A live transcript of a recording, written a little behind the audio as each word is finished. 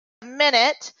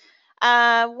minute,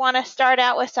 I want to start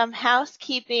out with some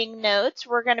housekeeping notes.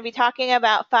 We're going to be talking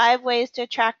about 5 ways to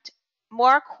attract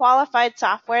more qualified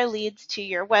software leads to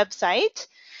your website.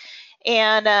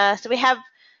 And so we have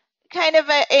kind of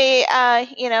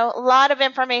a lot of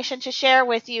information to share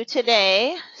with you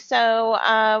today.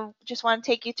 So just want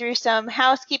to take you through some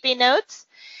housekeeping notes.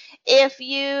 If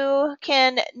you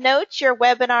can note your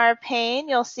webinar pane,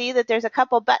 you'll see that there's a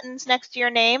couple buttons next to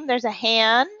your name. There's a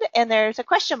hand and there's a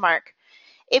question mark.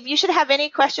 If you should have any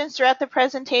questions throughout the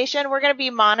presentation, we're going to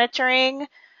be monitoring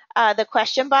the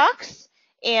question box,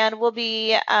 and we'll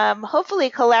be hopefully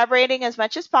collaborating as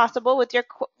much as possible with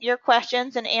your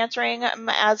questions and answering them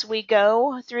as we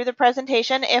go through the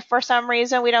presentation. If for some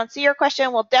reason we don't see your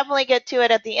question, we'll definitely get to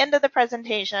it at the end of the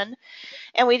presentation.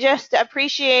 And we just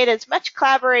appreciate as much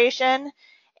collaboration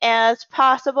as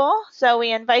possible. So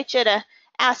we invite you to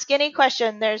ask any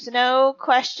question. There's no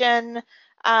question.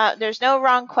 There's no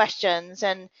wrong questions.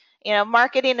 And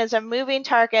marketing is a moving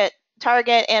target,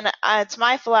 and it's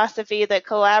my philosophy that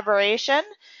collaboration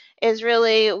is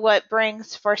really what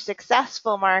brings for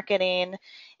successful marketing.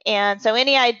 And so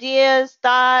any ideas,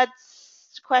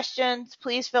 thoughts, questions,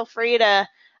 please feel free to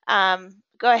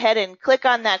go ahead and click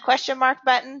on that question mark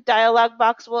button. Dialog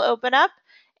box will open up,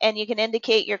 and you can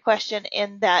indicate your question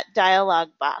in that dialog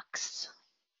box.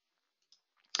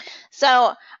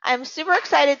 So I'm super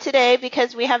excited today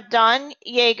because we have Don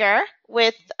Yeager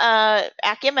with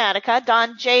Acumatica,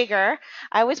 Don Jaeger.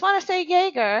 I always want to say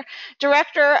Yeager,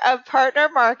 Director of Partner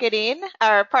Marketing,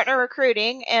 or Partner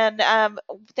Recruiting. And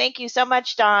thank you so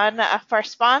much, Don, for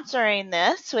sponsoring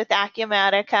this with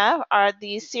Acumatica,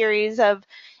 these series of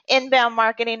inbound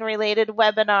marketing related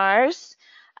webinars.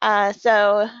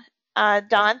 Don,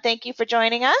 thank you for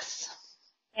joining us.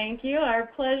 Thank you. Our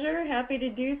pleasure. Happy to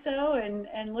do so,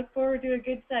 and look forward to a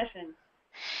good session.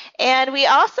 And we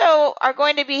also are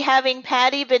going to be having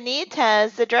Patty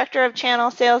Benitez, the Director of Channel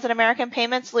Sales at American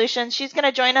Payment Solutions. She's going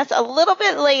to join us a little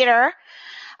bit later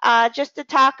just to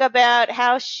talk about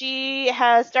how she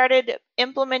has started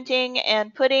implementing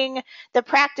and putting the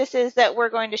practices that we're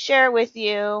going to share with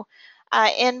you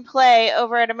in play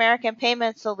over at American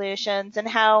Payment Solutions, and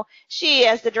how she,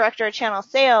 as the Director of Channel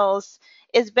Sales,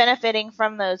 is benefiting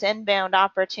from those inbound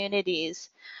opportunities.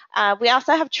 We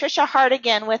also have Trisha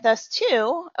Hartigan with us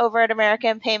too over at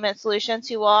American Payment Solutions,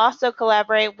 who will also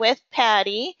collaborate with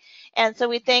Patty. And so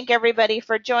we thank everybody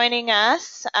for joining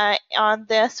us on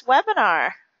this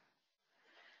webinar.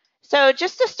 So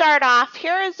just to start off,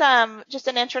 here is just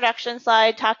an introduction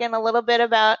slide talking a little bit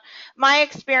about my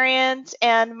experience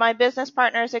and my business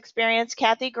partner's experience,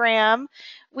 Kathy Graham.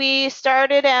 We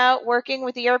started out working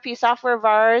with ERP software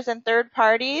VARs and third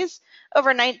parties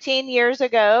over 19 years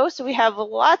ago. So we have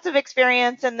lots of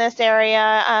experience in this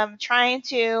area trying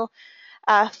to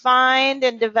find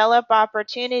and develop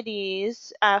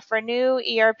opportunities for new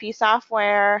ERP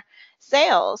software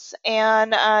sales.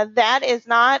 And that is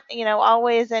not,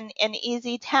 always an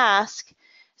easy task.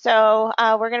 So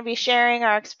we're going to be sharing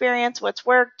our experience, what's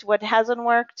worked, what hasn't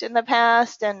worked in the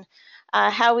past, and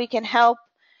how we can help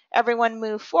everyone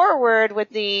move forward with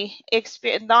the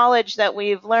knowledge that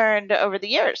we've learned over the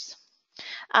years.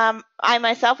 I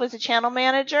myself was a channel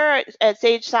manager at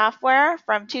Sage Software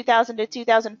from 2000 to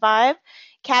 2005.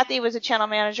 Kathy was a channel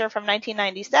manager from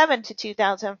 1997 to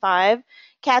 2005.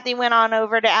 Kathy went on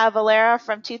over to Avalara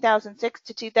from 2006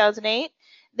 to 2008.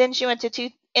 Then she went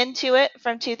to Intuit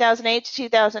from 2008 to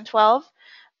 2012.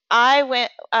 I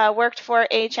worked for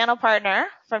a channel partner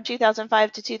from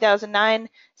 2005 to 2009.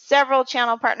 Several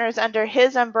channel partners under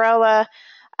his umbrella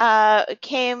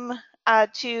came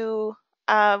to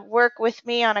work with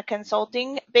me on a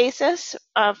consulting basis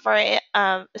for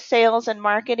sales and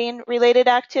marketing related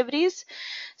activities.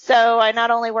 So I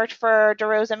not only worked for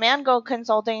DeRosa Mangold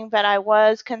Consulting, but I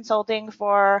was consulting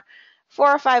for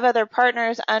 4 or 5 other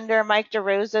partners under Mike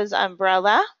DeRosa's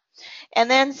umbrella. And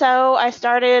then so I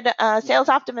started Sales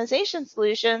Optimization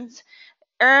Solutions,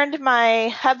 earned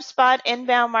my HubSpot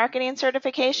inbound marketing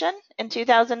certification in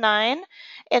 2009,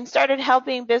 and started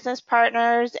helping business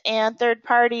partners and third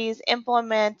parties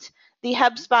implement the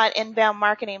HubSpot inbound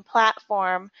marketing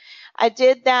platform. I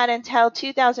did that until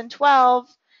 2012,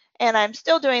 and I'm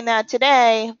still doing that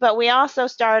today, but we also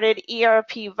started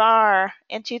ERP VAR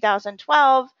in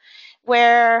 2012,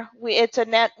 where it's a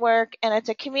network and it's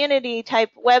a community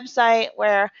type website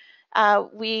where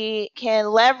we can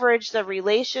leverage the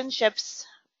relationships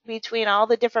between all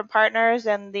the different partners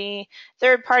and the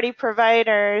third-party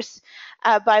providers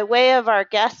by way of our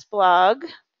guest blog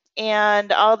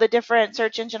and all the different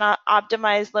search engine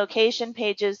optimized location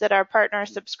pages that our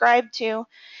partners subscribe to,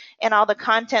 and all the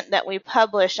content that we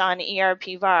publish on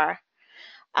ERP VAR.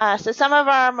 So some of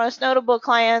our most notable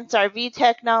clients are V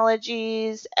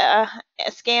Technologies,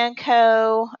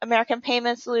 Scanco, American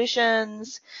Payment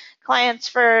Solutions, Clients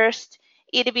First,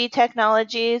 E2B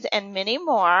Technologies, and many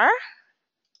more.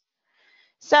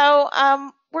 So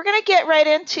we're going to get right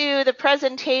into the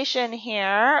presentation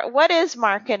here. What is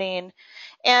marketing?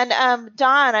 And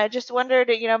Dawn, I just wondered,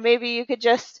 maybe you could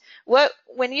just,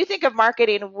 when you think of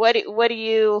marketing,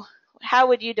 how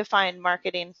would you define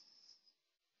marketing?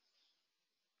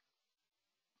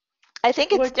 I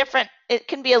think it's different. It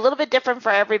can be a little bit different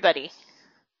for everybody.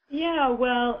 Yeah,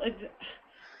 well,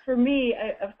 for me,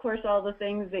 of course, all the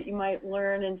things that you might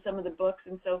learn in some of the books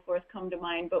and so forth come to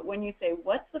mind. But when you say,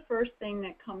 what's the first thing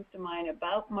that comes to mind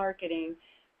about marketing?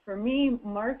 For me,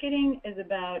 marketing is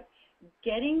about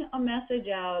getting a message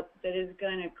out that is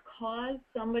going to cause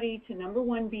somebody to, number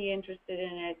one, be interested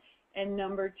in it, and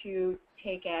number two,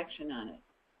 take action on it.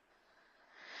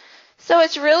 So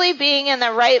it's really being in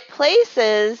the right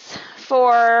places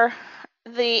for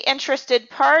the interested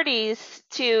parties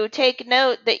to take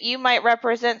note that you might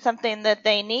represent something that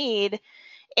they need,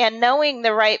 and knowing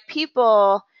the right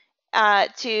people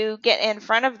to get in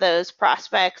front of those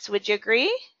prospects. Would you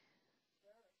agree?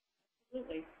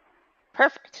 Absolutely.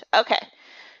 Perfect. Okay.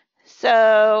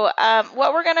 So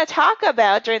what we're going to talk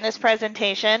about during this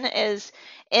presentation is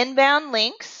inbound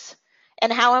links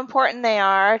and how important they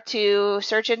are to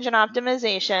search engine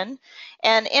optimization.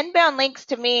 And inbound links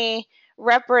to me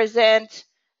represent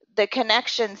the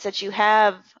connections that you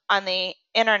have on the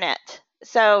internet.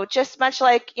 So just much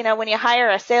like, when you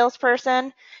hire a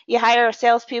salesperson, you hire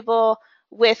salespeople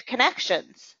with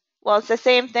connections. Well, it's the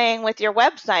same thing with your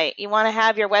website. You want to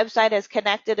have your website as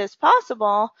connected as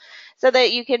possible so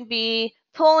that you can be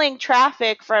pulling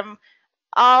traffic from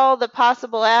all the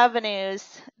possible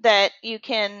avenues that you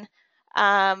can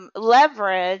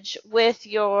leverage with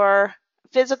your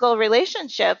physical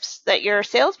relationships that your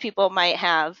salespeople might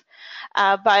have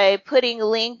by putting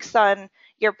links on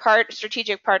your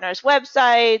strategic partners'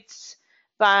 websites,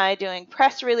 by doing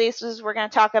press releases. We're going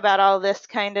to talk about all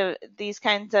these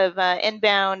kinds of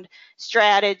inbound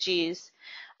strategies.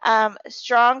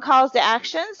 Strong calls to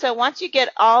action. So once you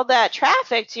get all that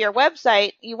traffic to your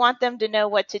website, you want them to know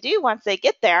what to do once they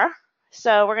get there.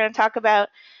 So we're going to talk about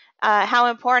how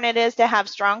important it is to have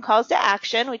strong calls to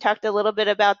action. We talked a little bit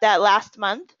about that last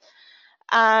month.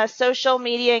 Social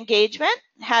media engagement,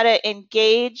 how to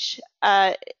engage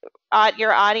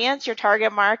your audience, your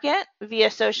target market via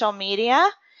social media.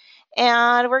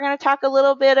 And we're going to talk a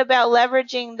little bit about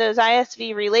leveraging those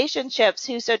ISV relationships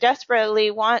who so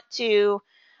desperately want to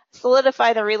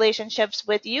solidify the relationships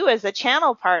with you as the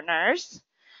channel partners,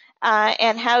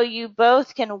 and how you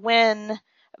both can win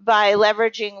by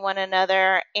leveraging one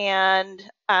another and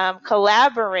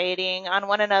collaborating on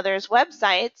one another's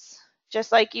websites,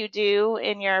 just like you do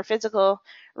in your physical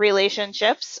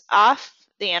relationships off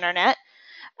the internet.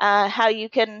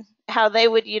 How they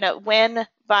would, win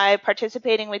by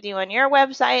participating with you on your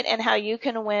website, and how you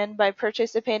can win by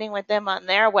participating with them on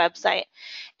their website.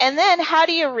 And then how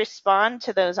do you respond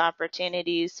to those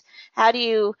opportunities? How do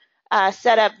you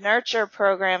set up nurture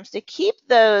programs to keep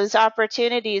those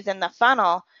opportunities in the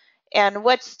funnel? And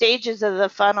what stages of the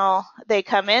funnel they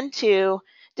come into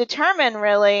determine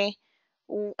really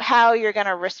how you're going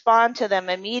to respond to them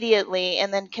immediately,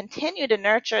 and then continue to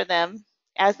nurture them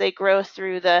as they grow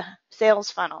through the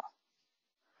sales funnel.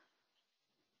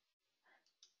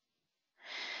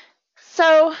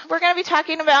 So we're going to be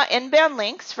talking about inbound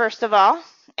links, first of all,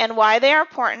 and why they are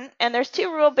important. And there's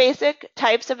two real basic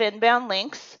types of inbound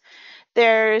links.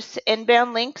 There's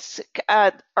inbound links,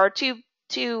 or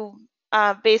two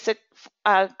basic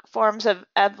forms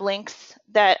of links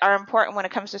that are important when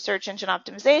it comes to search engine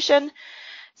optimization.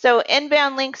 So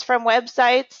inbound links from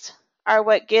websites are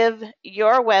what give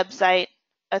your website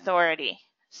authority.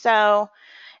 So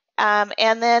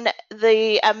and then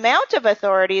the amount of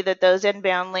authority that those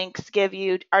inbound links give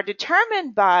you are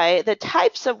determined by the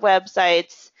types of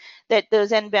websites that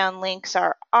those inbound links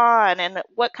are on and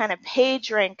what kind of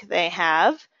page rank they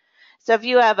have. So if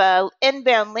you have an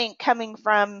inbound link coming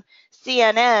from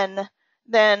CNN,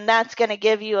 then that's going to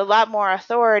give you a lot more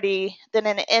authority than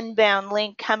an inbound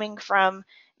link coming from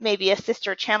maybe a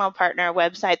sister channel partner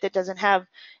website that doesn't have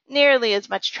nearly as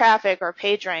much traffic or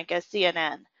page rank as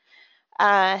CNN.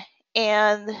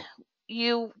 And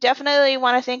you definitely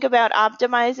want to think about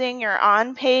optimizing your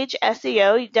on-page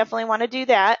SEO. You definitely want to do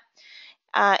that.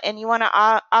 And you want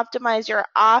to optimize your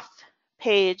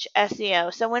off-page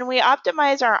SEO. So when we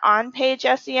optimize our on-page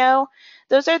SEO,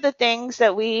 those are the things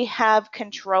that we have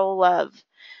control of,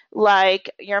 like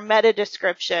your meta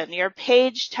description, your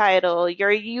page title,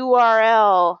 your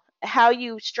URL, how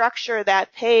you structure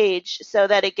that page so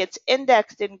that it gets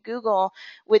indexed in Google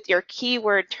with your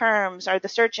keyword terms, or the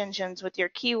search engines with your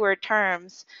keyword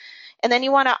terms. And then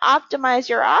you want to optimize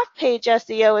your off-page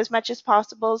SEO as much as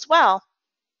possible as well.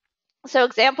 So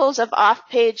examples of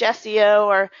off-page SEO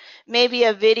are maybe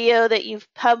a video that you've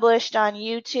published on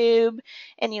YouTube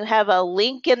and you have a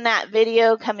link in that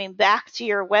video coming back to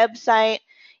your website.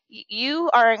 You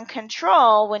are in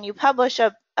control when you publish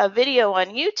a video on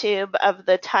YouTube of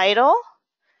the title,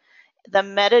 the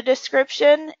meta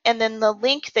description, and then the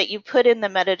link that you put in the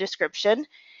meta description,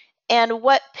 and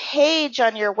what page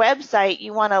on your website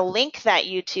you want to link that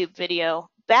YouTube video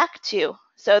back to.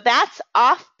 So that's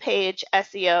off-page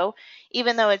SEO.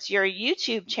 Even though it's your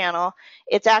YouTube channel,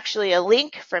 it's actually a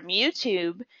link from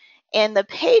YouTube. And the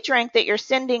page rank that you're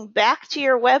sending back to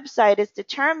your website is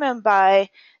determined by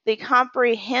the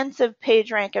comprehensive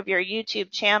page rank of your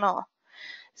YouTube channel.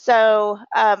 So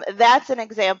that's an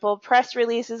example. Press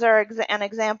releases are an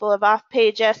example of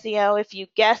off-page SEO. If you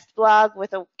guest blog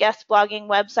with a guest blogging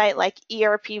website like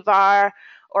ERP VAR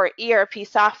or ERP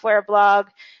software blog,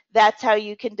 that's how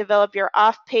you can develop your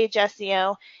off-page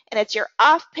SEO. And it's your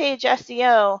off-page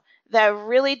SEO that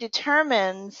really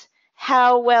determines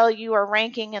how well you are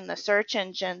ranking in the search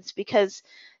engines, because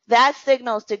that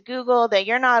signals to Google that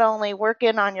you're not only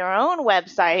working on your own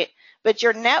website, but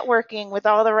you're networking with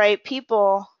all the right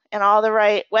people and all the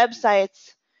right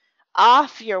websites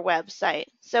off your website.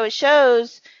 So it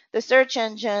shows the search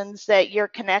engines that you're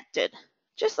connected,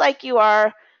 just like you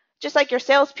are, just like your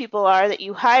salespeople are that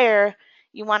you hire.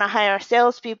 You want to hire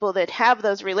salespeople that have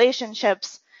those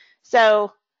relationships.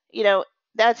 So,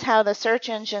 that's how the search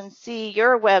engines see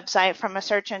your website from a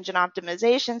search engine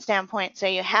optimization standpoint. So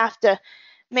you have to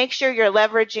make sure you're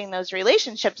leveraging those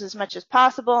relationships as much as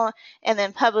possible, and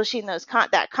then publishing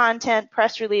that content,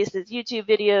 press releases, YouTube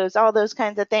videos, all those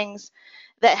kinds of things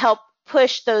that help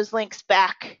push those links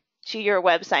back to your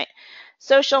website.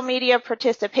 Social media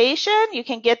participation, you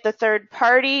can get the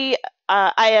third-party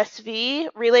ISV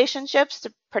relationships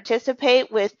to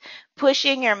participate with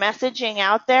pushing your messaging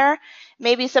out there.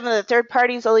 Maybe some of the third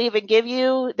parties will even give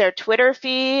you their Twitter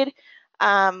feed,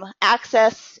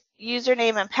 access,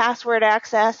 username and password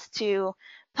access to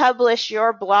publish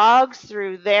your blogs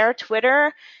through their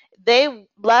Twitter. They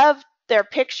love their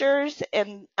pictures,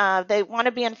 and they want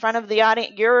to be in front of the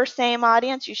audience, your same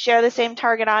audience. You share the same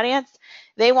target audience.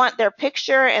 They want their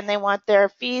picture and they want their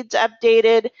feeds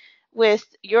updated with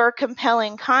your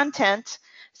compelling content.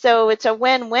 So it's a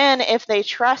win-win if they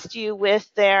trust you with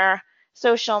their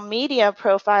social media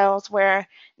profiles, where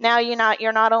now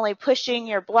you're not only pushing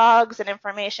your blogs and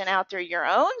information out through your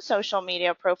own social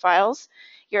media profiles,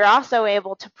 you're also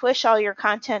able to push all your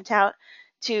content out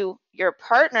to your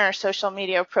partner social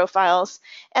media profiles.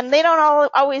 And they don't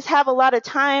always have a lot of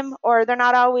time, or they're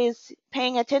not always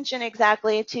paying attention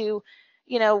exactly to,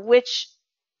 which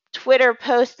Twitter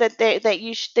post that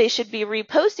they should be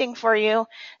reposting for you.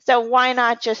 So why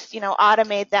not just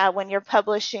automate that when you're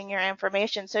publishing your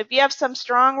information? So if you have some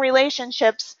strong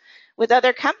relationships with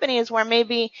other companies where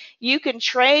maybe you can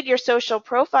trade your social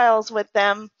profiles with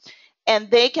them,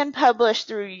 and they can publish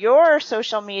through your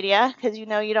social media because you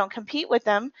don't compete with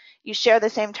them, you share the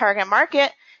same target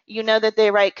market, you know that they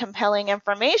write compelling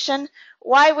information,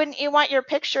 why wouldn't you want your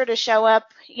picture to show up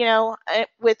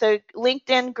with a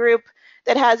LinkedIn group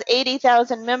that has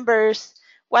 80,000 members?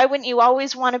 Why wouldn't you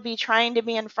always want to be trying to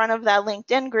be in front of that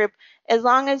LinkedIn group, as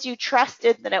long as you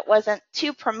trusted that it wasn't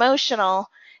too promotional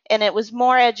and it was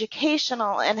more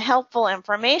educational and helpful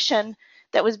information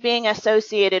that was being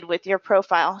associated with your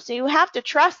profile? So you have to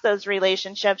trust those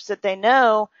relationships, that they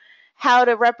know how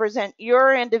to represent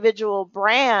your individual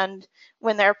brand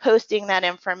when they're posting that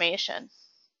information.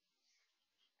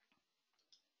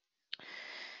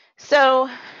 So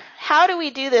how do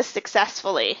we do this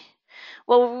successfully?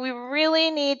 Well, we really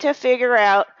need to figure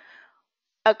out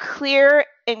a clear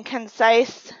and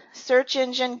concise search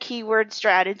engine keyword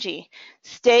strategy.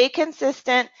 Stay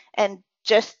consistent and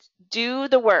just do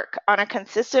the work on a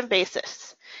consistent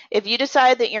basis. If you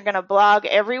decide that you're going to blog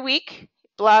every week,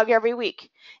 blog every week.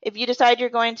 If you decide you're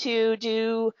going to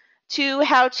do 2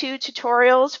 how-to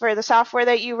tutorials for the software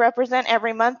that you represent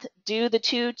every month, do the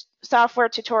 2 software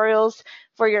tutorials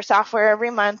for your software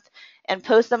every month and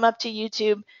post them up to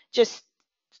YouTube. Just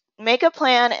make a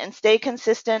plan and stay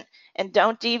consistent and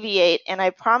don't deviate, and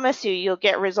I promise you'll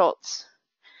get results.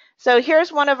 So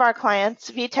here's one of our clients,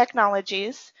 V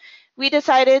Technologies. We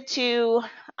decided to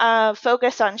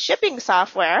focus on shipping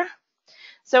software.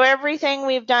 So everything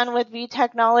we've done with V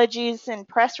Technologies and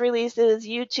press releases,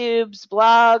 YouTubes,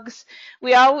 blogs,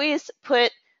 we always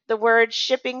put the word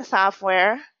shipping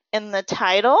software in the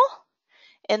title,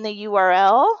 in the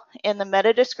URL, in the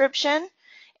meta description,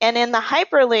 and in the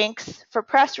hyperlinks for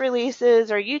press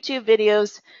releases or YouTube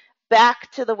videos back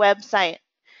to the website,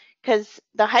 because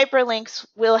the hyperlinks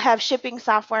will have shipping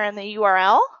software in the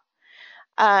URL,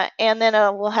 and then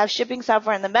we'll have shipping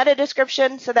software in the meta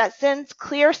description, so that sends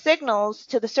clear signals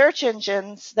to the search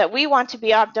engines that we want to be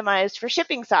optimized for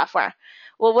shipping software.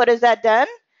 Well, what has that done?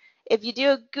 If you do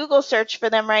a Google search for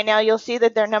them right now, you'll see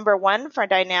that they're number one for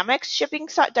Dynamics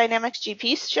Dynamics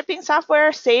GP shipping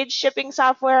software, Sage shipping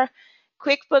software,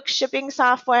 QuickBooks shipping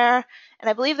software, and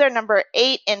I believe they're number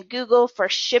 8 in Google for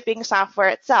shipping software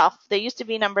itself. They used to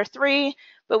be number 3,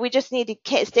 but we just need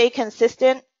to stay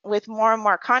consistent with more and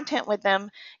more content with them,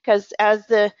 because as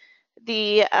the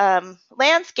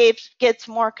landscape gets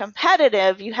more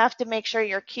competitive, you have to make sure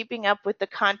you're keeping up with the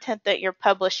content that you're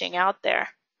publishing out there.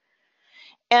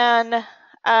 And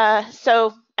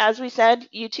so, as we said,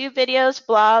 YouTube videos,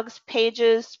 blogs,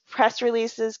 pages, press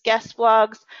releases, guest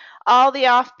blogs, all the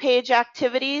off-page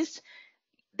activities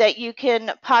that you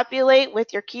can populate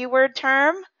with your keyword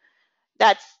term,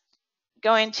 that's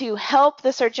going to help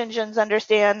the search engines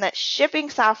understand that shipping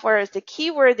software is the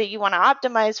keyword that you want to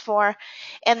optimize for,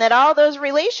 and that all those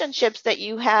relationships that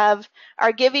you have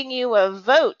are giving you a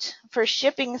vote for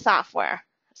shipping software.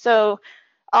 So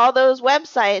all those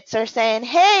websites are saying,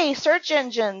 hey, search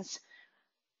engines,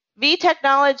 V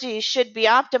Technology should be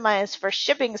optimized for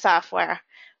shipping software.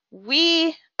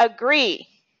 We agree.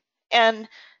 And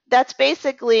that's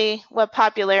basically what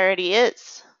popularity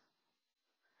is.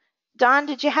 Dawn,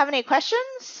 did you have any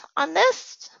questions on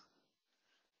this?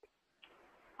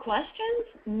 Questions?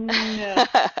 No.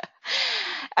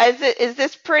 Is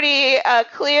this pretty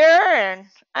clear and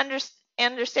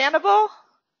understandable?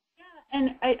 Yeah,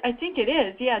 and I think it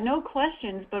is. Yeah, no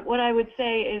questions. But what I would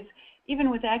say is, even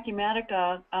with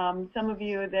Acumatica, some of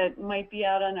you that might be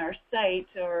out on our site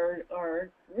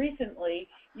or recently,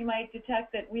 you might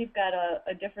detect that we've got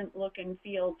a different look and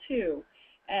feel too.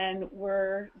 And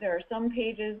there are some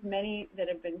pages, many that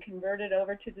have been converted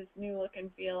over to this new look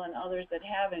and feel, and others that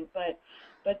haven't.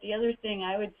 But the other thing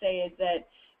I would say is that,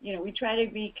 you know, we try to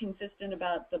be consistent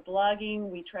about the blogging.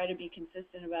 We try to be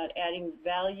consistent about adding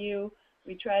value.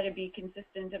 We try to be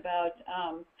consistent about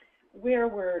where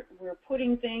we're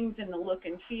putting things in the look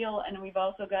and feel, and we've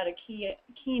also got a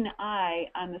keen eye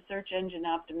on the search engine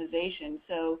optimization.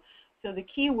 So the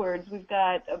keywords, we've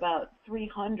got about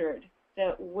 300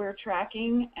 that we're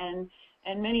tracking, and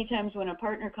many times when a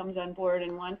partner comes on board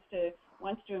and wants to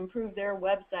improve their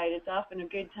website, it's often a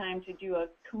good time to do a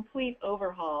complete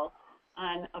overhaul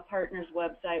on a partner's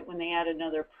website when they add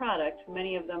another product.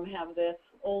 Many of them have the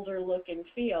older look and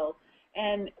feel,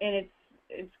 and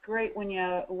it's great when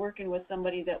you're working with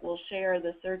somebody that will share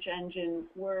the search engine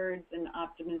words and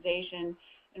optimization.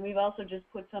 And we've also just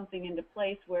put something into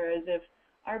place, whereas if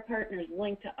our partners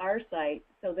link to our site,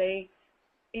 so they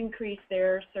increase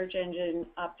their search engine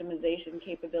optimization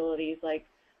capabilities, like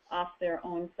off their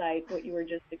own site, what you were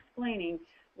just explaining,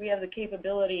 we have the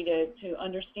capability to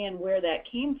understand where that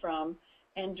came from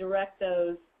and direct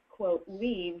those, quote,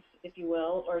 leads, if you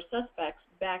will, or suspects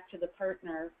back to the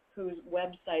partner whose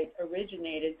website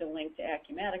originated the link to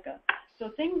Acumatica.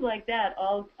 So things like that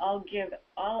all give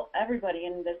everybody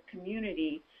in this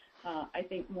community, I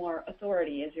think, more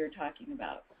authority, as you're talking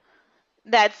about.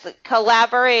 That's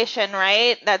collaboration,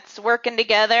 right? That's working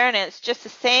together, and it's just the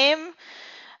same.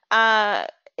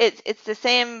 It's the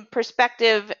same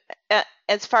perspective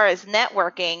as far as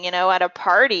networking. You know, at a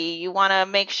party, you want to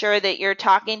make sure that you're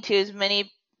talking to as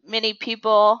many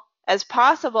people as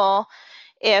possible.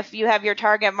 If you have your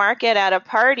target market at a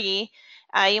party,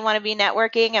 you want to be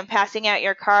networking and passing out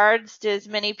your cards to as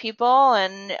many people,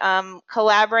 and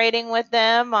collaborating with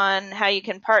them on how you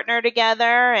can partner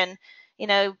together. And, you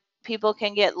know, people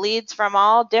can get leads from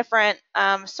all different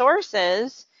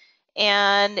sources.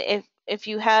 And if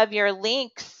you have your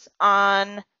links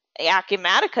on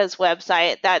Acumatica's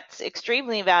website, that's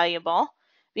extremely valuable,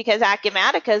 because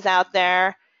Acumatica's out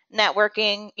there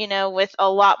networking, you know, with a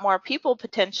lot more people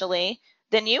potentially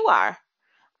than you are.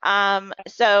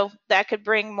 So that could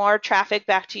bring more traffic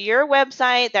back to your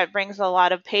website. That brings a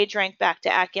lot of page rank back to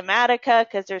Acumatica,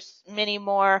 because there's many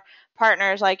more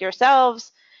partners like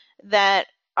yourselves that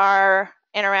are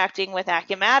interacting with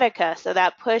Acumatica. So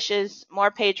that pushes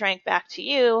more page rank back to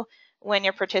you when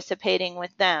you're participating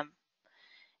with them.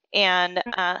 And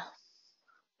I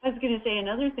was going to say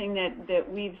another thing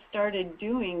that we've started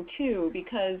doing too,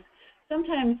 because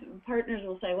sometimes partners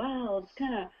will say, well, it's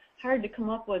kind of hard to come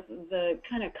up with the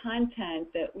kind of content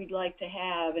that we'd like to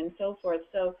have and so forth.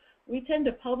 So we tend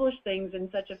to publish things in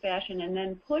such a fashion and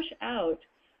then push out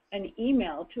an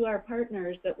email to our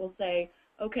partners that will say,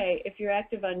 okay, if you're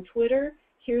active on Twitter,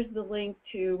 here's the link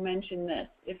to mention this.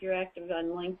 If you're active on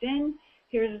LinkedIn,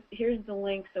 here's the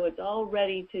link, so it's all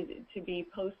ready to be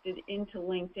posted into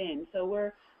LinkedIn.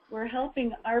 So we're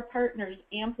helping our partners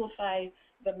amplify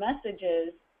the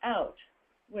messages out,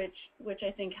 which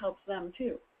I think helps them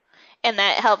too. And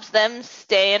that helps them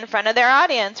stay in front of their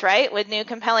audience, right? With new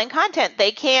compelling content.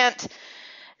 They can't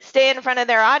stay in front of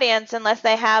their audience unless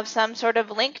they have some sort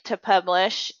of link to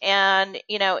publish. And,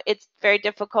 it's very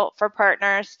difficult for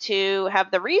partners to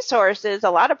have the resources. A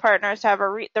lot of partners have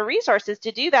the resources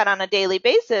to do that on a daily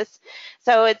basis.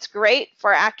 So it's great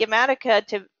for Acumatica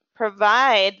to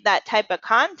provide that type of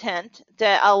content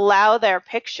to allow their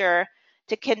picture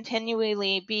to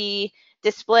continually be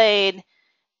displayed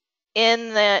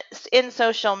in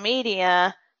social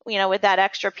media, with that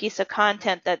extra piece of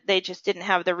content that they just didn't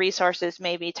have the resources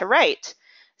maybe to write.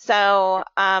 So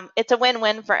it's a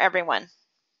win-win for everyone.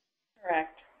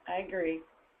 Correct. I agree.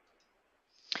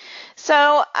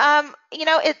 So,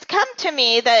 it's come to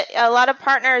me that a lot of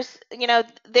partners,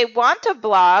 they want to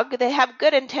blog. They have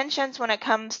good intentions when it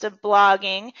comes to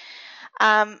blogging.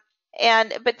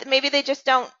 But maybe they just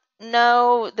don't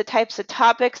know the types of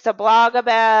topics to blog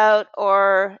about,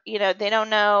 or they don't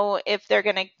know if they're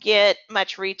going to get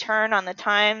much return on the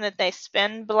time that they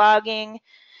spend blogging.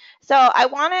 So I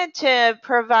wanted to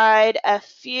provide a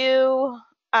few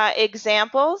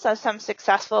examples of some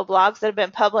successful blogs that have been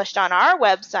published on our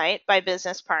website by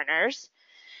business partners.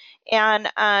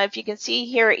 And if you can see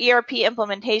here, ERP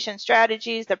implementation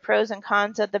strategies, the pros and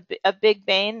cons of a big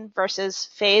bang versus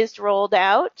phased rolled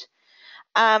out.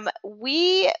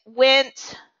 We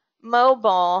went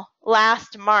mobile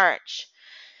last March.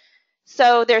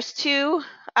 So there's two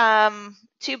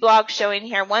blogs showing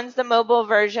here. One's the mobile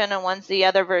version and one's the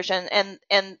other version.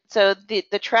 And so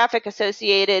the traffic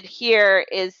associated here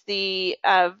is the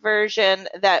version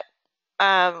that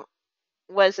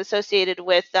was associated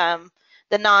with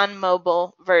the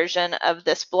non-mobile version of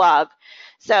this blog.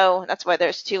 So that's why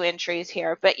there's two entries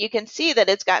here. But you can see that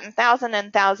it's gotten thousands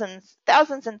and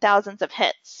thousands of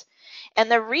hits. And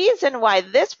the reason why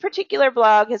this particular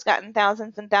blog has gotten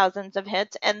thousands and thousands of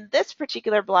hits, and this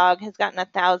particular blog has gotten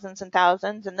thousands and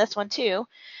thousands, and this one too,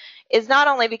 is not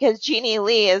only because Jeannie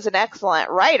Lee is an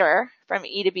excellent writer from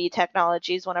E2B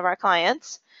Technologies, one of our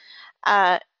clients,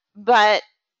 but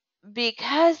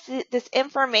because this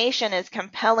information is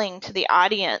compelling to the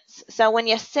audience. So when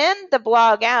you send the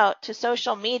blog out to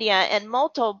social media and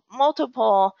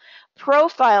multiple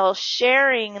profiles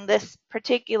sharing these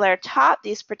particular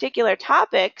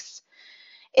topics,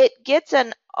 it gets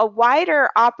a wider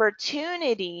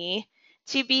opportunity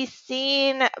to be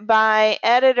seen by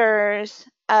editors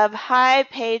of high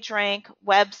page rank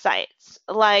websites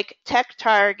like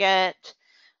TechTarget,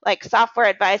 like Software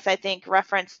Advice, I think,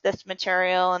 referenced this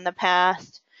material in the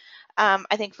past.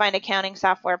 I think Find Accounting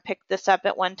Software picked this up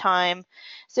at one time.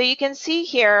 So you can see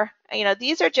here,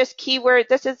 these are just keywords.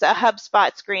 This is a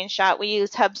HubSpot screenshot. We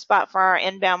use HubSpot for our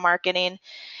inbound marketing.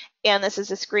 And this is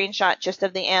a screenshot just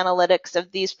of the analytics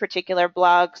of these particular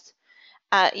blogs.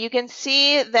 You can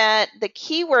see that the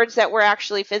keywords that we're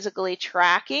actually physically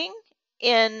tracking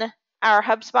in our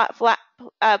HubSpot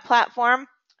platform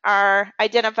are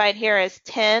identified here as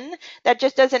 10. That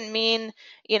just doesn't mean,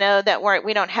 that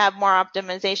we don't have more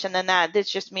optimization than that.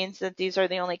 This just means that these are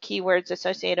the only keywords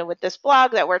associated with this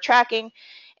blog that we're tracking.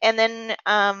 And then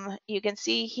you can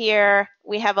see here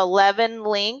we have 11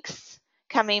 links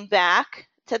coming back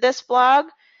to this blog.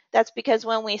 That's because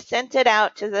when we sent it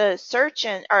out to the search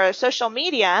or social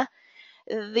media,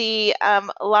 the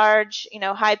large,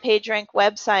 high page rank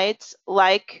websites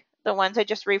like the ones I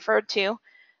just referred to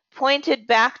pointed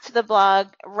back to the blog,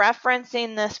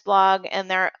 referencing this blog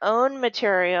and their own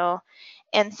material.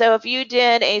 And so if you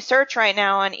did a search right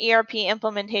now on ERP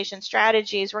implementation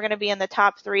strategies, we're going to be in the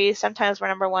top 3. Sometimes we're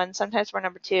number 1, sometimes we're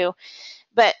number 2.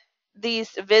 But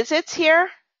these visits here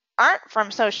aren't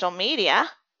from social media.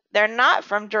 They're not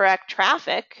from direct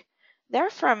traffic. They're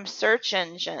from search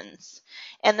engines.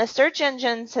 And the search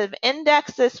engines have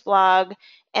indexed this blog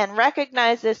and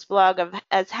recognize this blog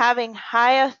as having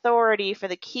high authority for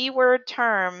the keyword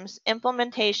terms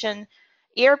implementation,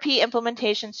 ERP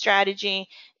implementation strategy,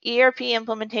 ERP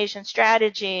implementation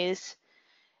strategies,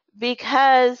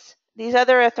 because these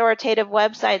other authoritative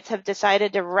websites have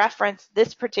decided to reference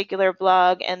this particular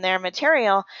blog and their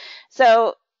material.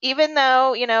 So even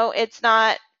though,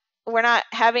 we're not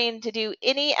having to do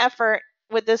any effort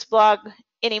with this blog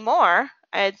anymore,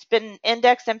 it's been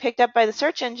indexed and picked up by the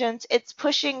search engines, it's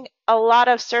pushing a lot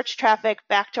of search traffic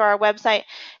back to our website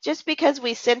just because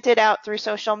we sent it out through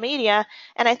social media.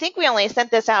 And I think we only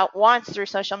sent this out once through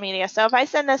social media. So if I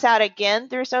send this out again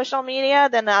through social media,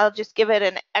 then I'll just give it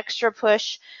an extra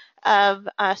push of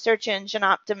search engine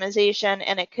optimization,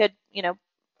 and it could,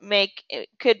 it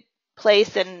could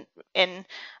place in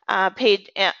page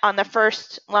on the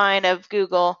first line of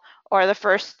Google or the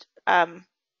first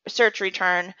search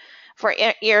return for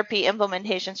ERP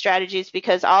implementation strategies,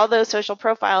 because all those social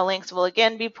profile links will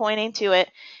again be pointing to it,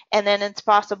 and then it's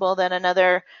possible that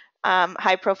another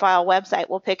high profile website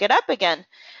will pick it up again.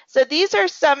 So these are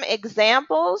some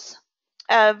examples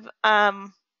of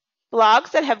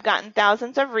blogs that have gotten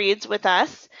thousands of reads with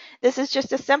us. This is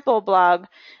just a simple blog,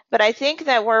 but I think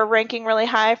that we're ranking really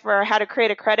high for how to create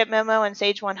a credit memo in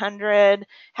Sage 100,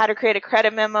 how to create a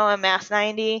credit memo in Mass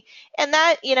 90, and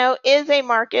that, is a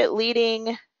market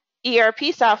leading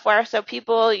ERP software. So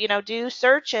people, do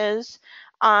searches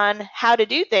on how to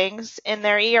do things in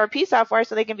their ERP software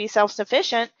so they can be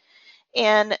self-sufficient.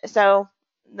 And so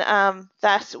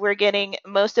thus we're getting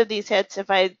most of these hits. If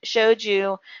I showed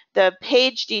you the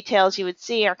page details, you would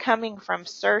see are coming from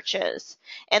searches,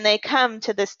 and they come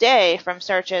to this day from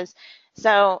searches.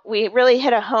 So we really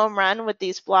hit a home run with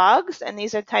these blogs, and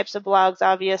these are types of blogs,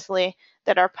 obviously,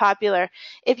 that are popular.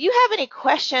 If you have any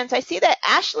questions, I see that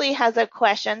Ashley has a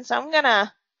question, so I'm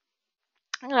gonna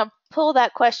pull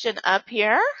that question up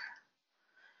here.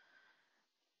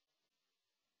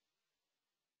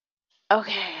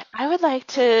 Okay, I would like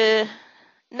to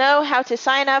know how to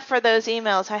sign up for those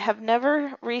emails. I have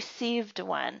never received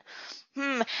one.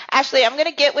 Ashley, I'm going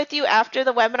to get with you after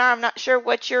the webinar. I'm not sure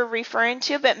what you're referring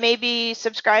to, but maybe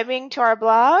subscribing to our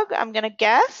blog, I'm going to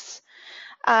guess.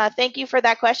 Thank you for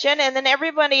that question. And then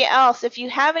everybody else, if you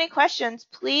have any questions,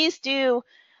 please do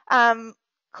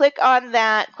click on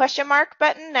that question mark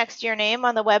button next to your name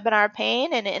on the webinar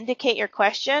pane and indicate your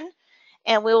question,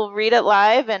 and we will read it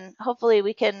live, and hopefully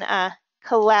we can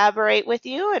collaborate with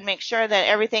you and make sure that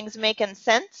everything's making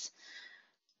sense.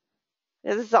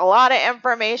 This is a lot of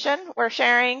information we're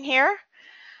sharing here.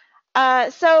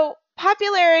 So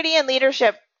popularity and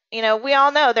leadership, we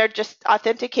all know they're just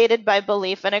authenticated by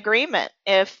belief and agreement.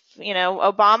 If,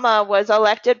 Obama was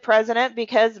elected president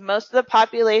because most of the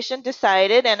population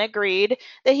decided and agreed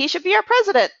that he should be our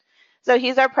president, so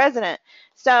he's our president.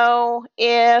 So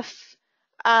if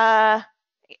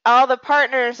all the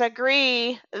partners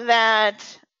agree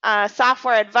that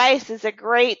software advice is a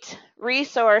great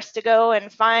resource to go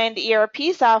and find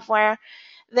ERP software,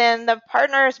 then the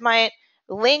partners might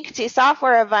link to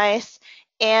software advice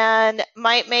and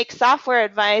might make software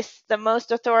advice the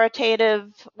most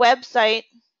authoritative website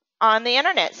on the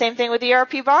internet. Same thing with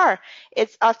ERP bar.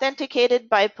 It's authenticated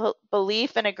by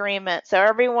belief and agreement. So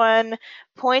everyone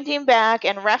pointing back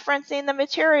and referencing the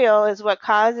material is what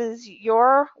causes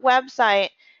your website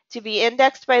to be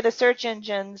indexed by the search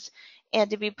engines and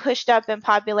to be pushed up in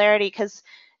popularity, because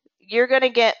you're going to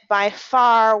get by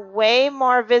far way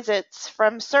more visits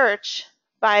from search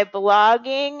by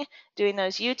blogging, doing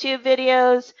those YouTube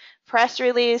videos, press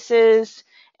releases,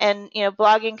 and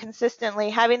blogging consistently,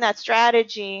 having that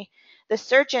strategy. The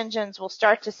search engines will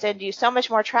start to send you so much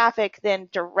more traffic than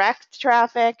direct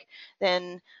traffic,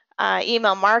 than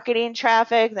email marketing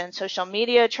traffic, than social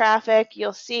media traffic.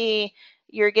 You'll see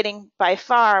you're getting by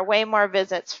far way more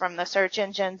visits from the search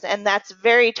engines, and that's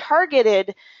very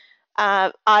targeted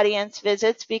audience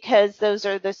visits, because those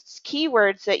are the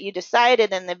keywords that you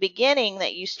decided in the beginning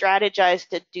that you strategized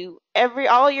to do.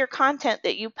 All your content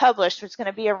that you published was going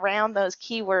to be around those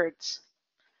keywords.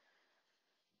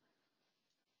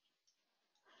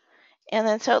 And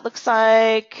then so it looks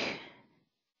like,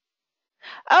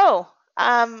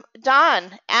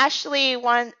 Don, Ashley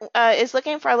is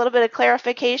looking for a little bit of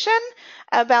clarification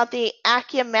about the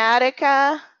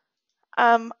Acumatica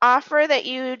offer that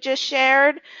you just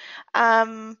shared.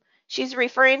 She's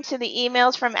referring to the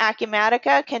emails from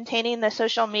Acumatica containing the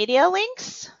social media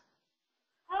links.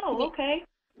 Oh, okay.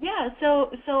 Yeah,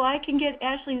 so I can get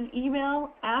Ashley's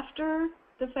email after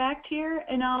the fact here,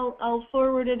 and I'll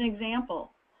forward an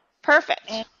example. Perfect.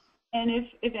 And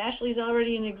if Ashley's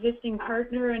already an existing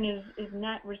partner and is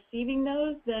not receiving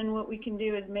those, then what we can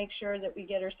do is make sure that we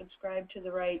get her subscribed to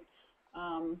the right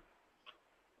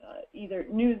either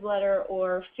newsletter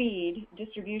or feed,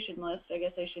 distribution list, I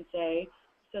guess I should say,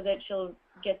 so that she'll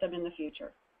get them in the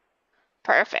future.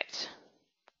 Perfect.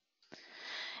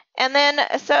 And then,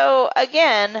 so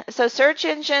search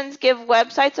engines give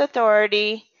websites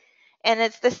authority, and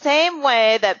it's the same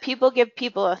way that people give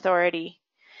people authority.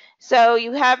 So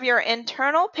you have your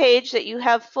internal page that you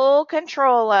have full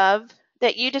control of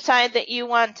that you decide that you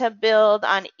want to build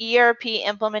on ERP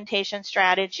implementation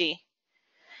strategy.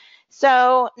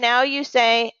 So now you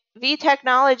say, V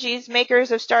Technologies,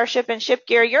 makers of Starship and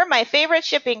ShipGear, you're my favorite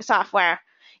shipping software.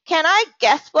 Can I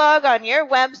guest blog on your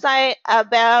website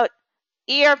about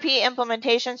ERP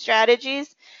implementation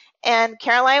strategies? And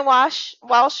Caroline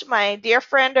Walsh, my dear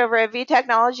friend over at V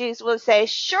Technologies, will say,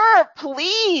 sure,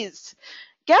 please.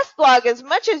 Guest blog as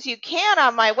much as you can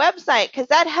on my website, because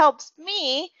that helps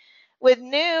me with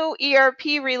new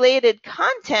ERP related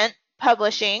content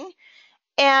publishing.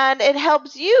 And it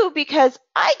helps you because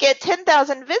I get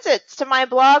 10,000 visits to my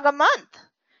blog a month.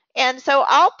 And so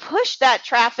I'll push that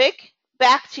traffic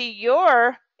back to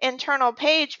your internal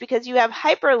page because you have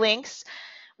hyperlinks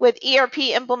with ERP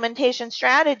implementation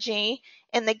strategy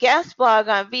in the guest blog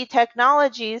on V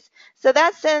Technologies. So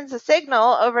that sends a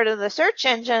signal over to the search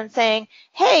engine saying,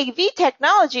 hey, V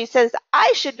Technology says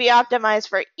I should be optimized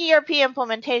for ERP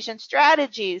implementation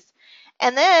strategies.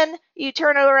 And then you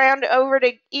turn around over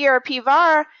to ERP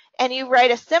VAR and you write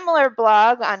a similar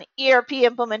blog on ERP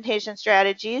implementation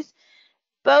strategies.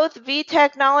 Both V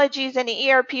Technologies and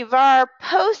ERP VAR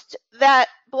post that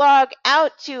blog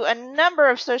out to a number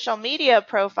of social media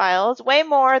profiles, way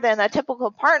more than a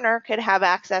typical partner could have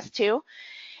access to.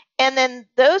 And then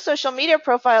those social media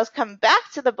profiles come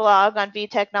back to the blog on V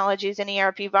Technologies and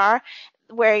ERP VAR,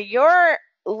 where your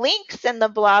links in the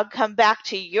blog come back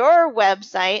to your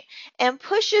website and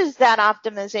pushes that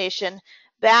optimization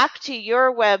back to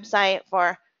your website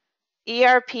for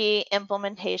ERP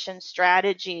implementation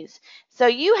strategies. So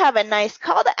you have a nice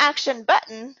call to action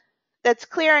button that's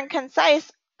clear and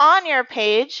concise on your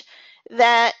page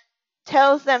that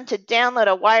tells them to download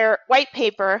a white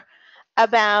paper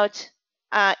about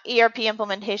ERP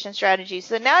implementation strategies.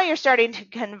 So now you're starting to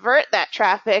convert that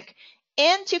traffic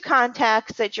into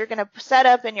contacts that you're going to set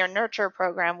up in your nurture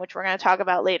program, which we're going to talk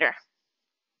about later.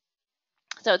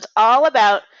 So it's all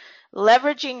about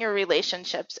leveraging your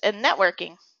relationships and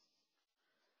networking.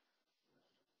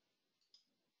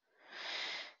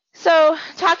 So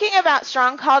talking about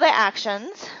strong call to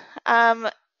actions,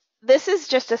 this is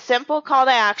just a simple call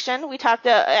to action. We talked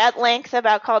at length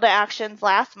about call to actions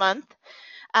last month,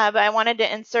 but I wanted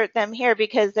to insert them here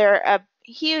because they're a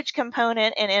huge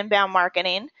component in inbound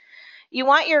marketing. You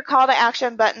want your call to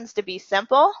action buttons to be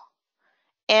simple,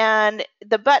 and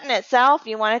the button itself,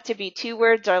 you want it to be 2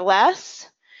 words or less.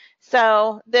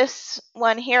 So this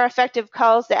one here, effective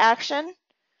calls to action,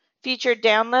 featured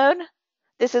download.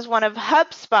 This is one of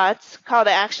HubSpot's call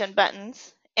to action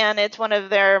buttons, and it's one of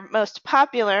their most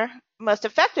popular, most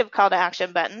effective call to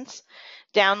action buttons.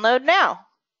 Download now.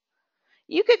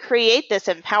 You could create this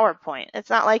in PowerPoint. It's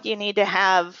not like you need to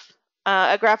have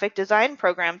a graphic design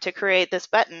program to create this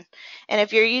button. And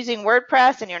if you're using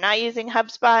WordPress and you're not using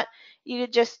HubSpot, you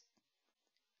could just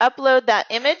upload that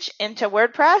image into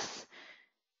WordPress,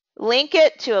 link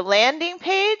it to a landing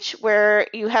page where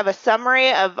you have a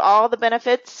summary of all the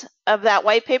benefits of that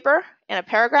white paper in a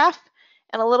paragraph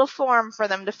and a little form for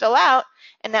them to fill out,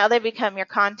 and now they become your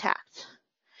contact.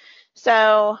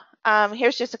 So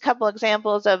here's just a couple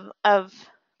examples of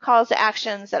calls to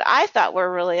actions that I thought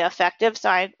were really effective,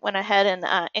 so I went ahead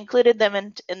and included them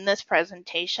in this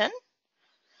presentation.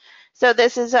 So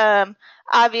this is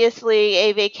obviously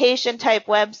a vacation type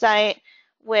website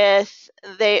with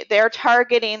their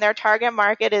target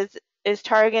market is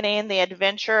targeting the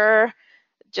adventurer,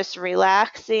 just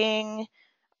relaxing,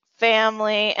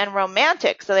 family, and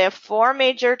romantic. So they have 4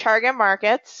 major target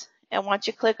markets. And once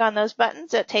you click on those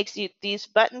buttons, it takes you, these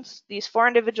 4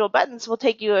 individual buttons will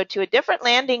take you to a different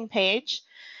landing page.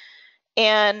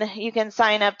 And you can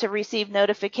sign up to receive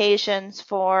notifications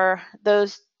for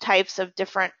those types of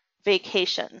different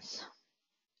vacations.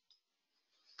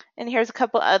 And here's a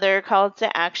couple other calls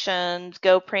to actions: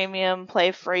 go premium,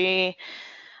 play free.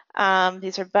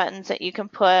 These are buttons that you can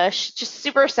push, just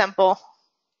super simple.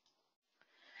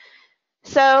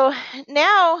 So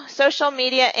now social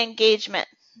media engagement.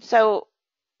 So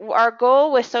our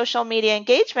goal with social media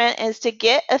engagement is to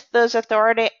get those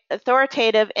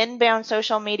authoritative inbound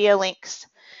social media links.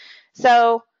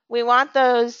 So we want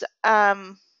those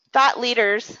thought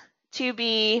leaders to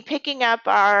be picking up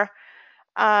our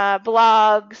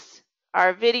blogs,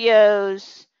 our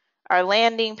videos, our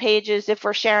landing pages if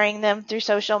we're sharing them through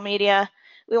social media.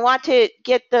 We want to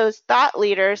get those thought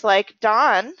leaders like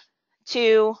Dawn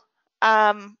to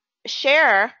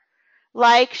share,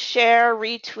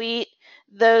 retweet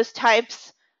those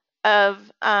types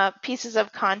of pieces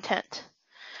of content.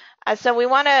 So we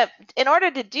want to, in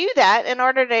order to do that, in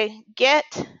order to get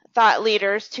thought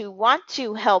leaders to want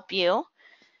to help you,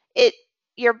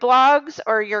 your blogs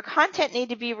or your content need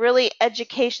to be really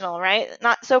educational, right?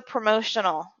 Not so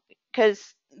promotional,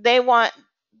 because they want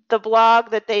the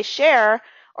blog that they share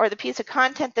or the piece of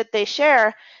content that they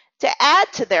share to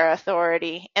add to their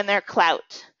authority and their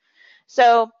clout.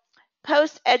 So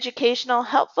post educational,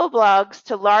 helpful blogs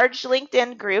to large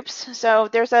LinkedIn groups. So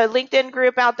there's a LinkedIn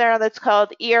group out there that's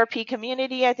called ERP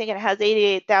Community. I think it has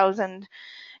 88,000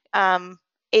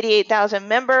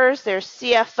 members. There's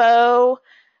CFO.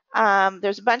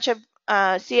 There's a bunch of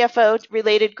CFO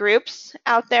related groups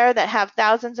out there that have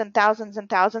thousands and thousands and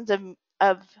thousands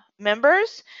of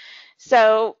members.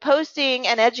 So posting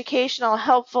an educational,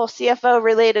 helpful CFO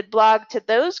related blog to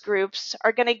those groups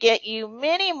are going to get you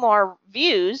many more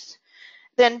views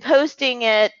than posting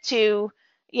it to,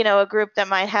 a group that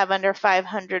might have under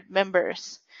 500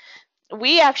 members.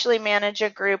 We actually manage a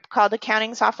group called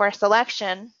Accounting Software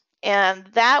Selection, and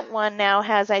that one now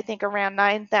has, I think, around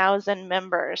 9,000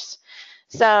 members.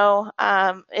 So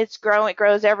it's growing, it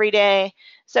grows every day.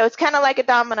 So it's kind of like a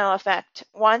domino effect.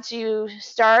 Once you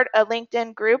start a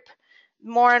LinkedIn group,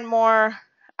 more and more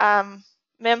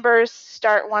members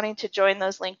start wanting to join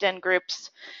those LinkedIn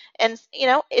groups. And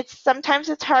sometimes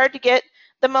it's hard to get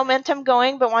the momentum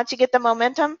going, but once you get the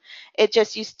momentum,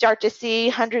 you start to see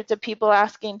hundreds of people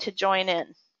asking to join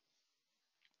in.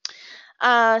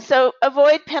 So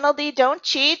avoid penalty, don't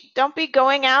cheat, don't be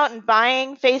going out and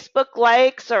buying Facebook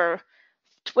likes or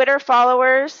Twitter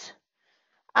followers,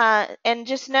 and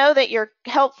just know that your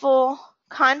helpful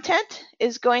content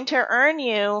is going to earn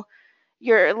you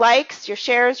your likes, your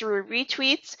shares, your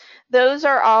retweets. Those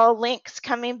are all links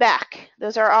coming back.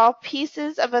 Those are all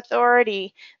pieces of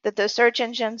authority that the search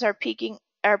engines are picking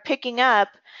up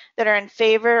that are in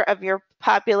favor of your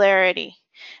popularity.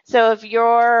 So if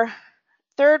your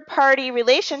third-party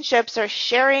relationships are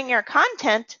sharing your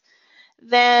content,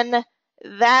 then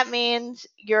that means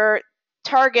your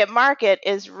target market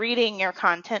is reading your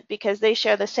content because they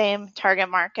share the same target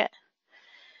market.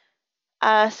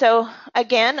 So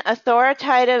again,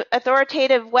 authoritative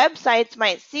websites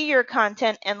might see your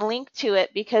content and link to it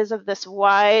because of this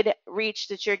wide reach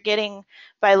that you're getting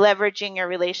by leveraging your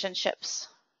relationships.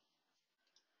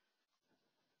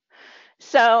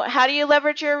 So how do you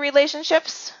leverage your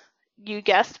relationships? You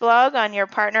guest blog on your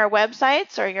partner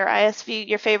websites or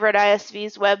your favorite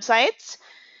ISV's websites.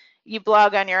 You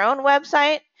blog on your own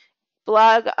website.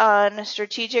 Blog on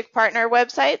strategic partner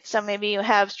websites. So maybe you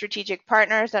have strategic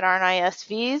partners that aren't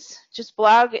ISVs. Just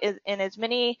blog in as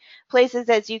many places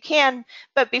as you can.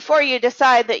 But before you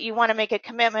decide that you want to make a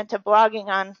commitment to blogging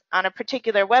on a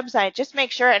particular website, just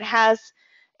make sure it has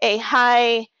a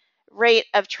high rate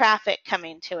of traffic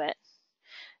coming to it.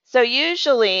 So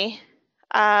usually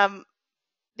the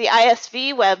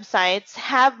ISV websites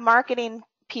have marketing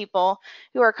people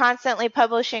who are constantly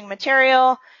publishing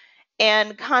material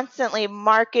and constantly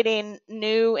marketing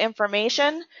new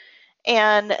information.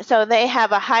 And so they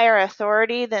have a higher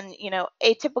authority than,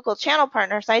 atypical channel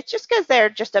partner sites just because they're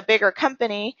just a bigger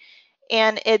company.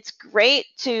 And it's great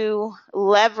to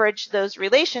leverage those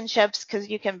relationships because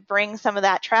you can bring some of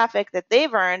that traffic that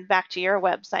they've earned back to your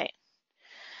website.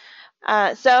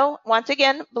 So once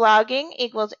again, blogging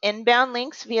equals inbound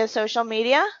links via social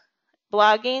media.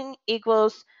 Blogging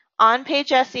equals on-page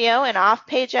SEO and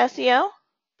off-page SEO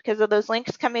because of those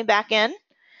links coming back in.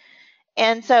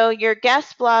 And so you're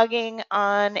guest blogging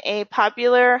on a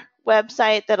popular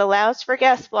website that allows for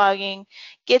guest blogging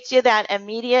gets you that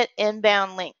immediate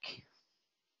inbound link.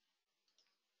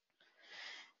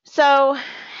 So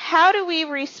how do we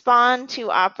respond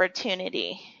to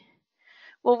opportunity?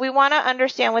 Well, we want to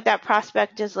understand what that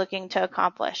prospect is looking to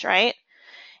accomplish, right?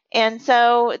 And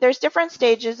so there's different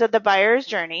stages of the buyer's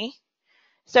journey.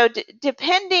 So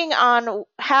depending on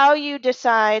how you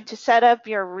decide to set up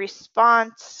your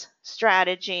response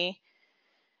strategy,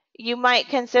 you might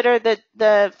consider that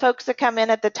the folks that come in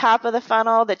at the top of the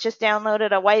funnel that just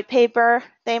downloaded a white paper,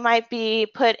 they might be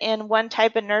put in one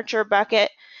type of nurture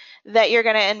bucket that you're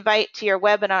going to invite to your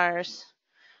webinars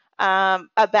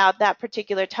about that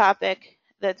particular topic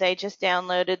that they just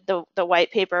downloaded the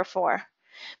white paper for.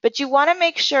 But you want to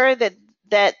make sure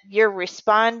that you're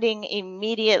responding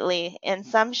immediately in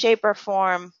some shape or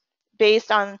form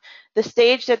based on the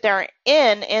stage that they're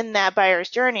in that buyer's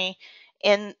journey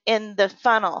in the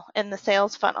funnel, in the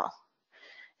sales funnel.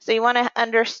 So you want to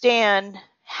understand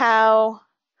how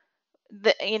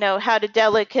to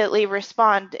delicately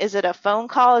respond. Is it a phone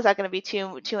call? Is that going to be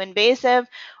too invasive?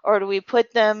 Or do we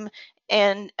put them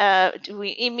and do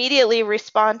we immediately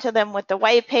respond to them with the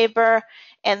white paper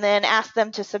and then ask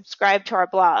them to subscribe to our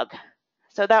blog?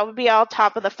 So that would be all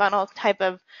top of the funnel type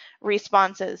of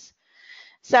responses.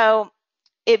 So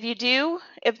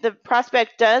if the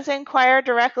prospect does inquire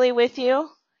directly with you,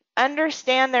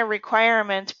 understand their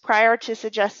requirements prior to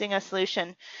suggesting a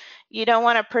solution. You don't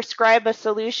want to prescribe a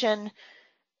solution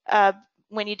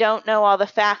when you don't know all the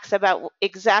facts about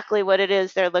exactly what it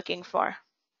is they're looking for.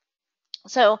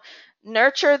 So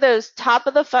nurture those top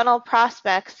of the funnel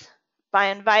prospects by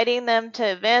inviting them to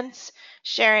events,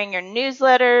 sharing your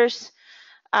newsletters,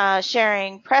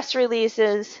 sharing press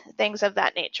releases, things of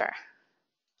that nature.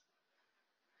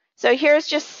 So here's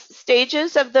just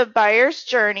stages of the buyer's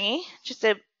journey, just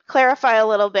to clarify a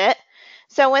little bit.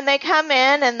 So when they come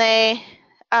in and they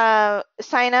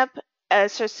sign up,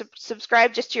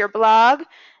 subscribe just to your blog,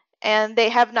 and they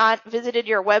have not visited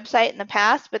your website in the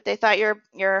past, but they thought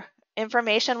your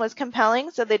information was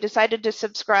compelling, so they decided to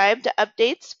subscribe to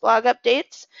updates, blog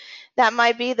updates. That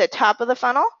might be the top of the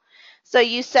funnel. So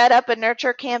you set up a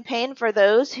nurture campaign for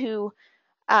those who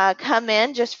come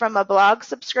in just from a blog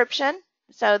subscription.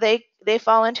 So they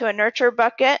fall into a nurture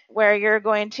bucket where you're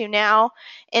going to now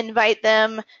invite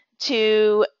them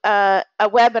to a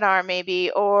webinar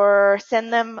maybe, or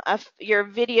send them your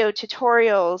video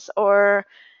tutorials, or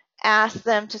ask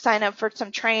them to sign up for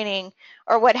some training,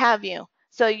 or what have you.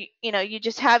 So you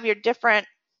just have your different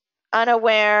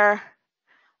unaware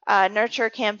nurture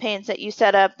campaigns that you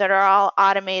set up that are all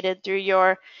automated through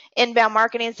your inbound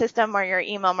marketing system or your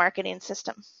email marketing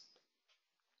system.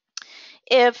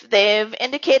 If they've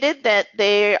indicated that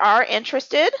they are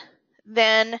interested,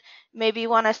 then maybe you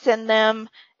want to send them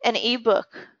an ebook,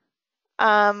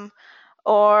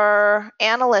 or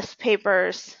analyst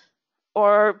papers,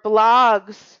 or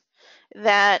blogs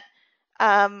that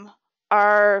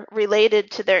are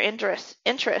related to their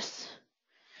interests.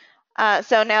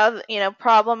 So now,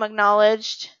 problem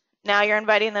acknowledged. Now you're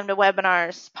inviting them to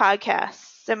webinars,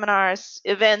 podcasts, seminars,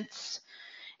 events,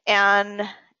 and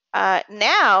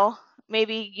now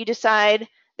maybe you decide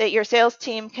that your sales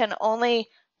team can only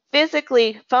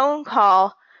physically phone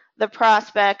call the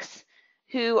prospects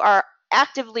who are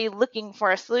actively looking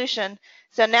for a solution.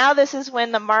 So now this is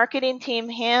when the marketing team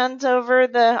hands over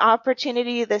the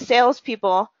opportunity to the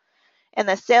salespeople, and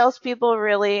the salespeople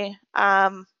really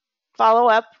follow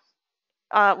up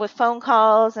with phone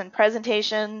calls and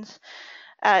presentations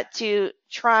to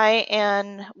try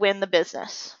and win the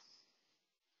business.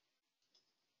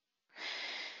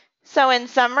 So in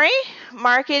summary,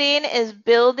 marketing is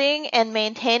building and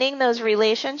maintaining those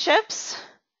relationships.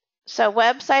 So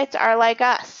websites are like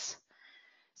us.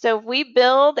 So if we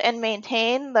build and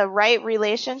maintain the right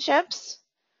relationships,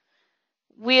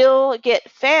 we'll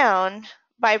get found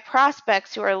by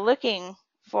prospects who are looking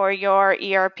for your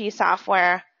ERP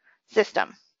software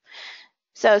system.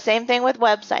 So same thing with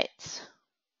websites.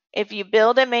 If you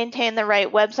build and maintain the right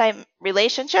website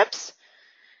relationships,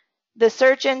 the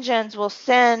search engines will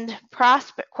send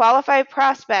qualified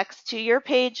prospects to your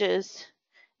pages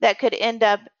that could end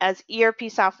up as ERP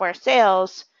software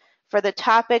sales for the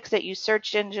topics that you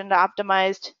search engine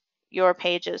optimized your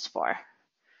pages for.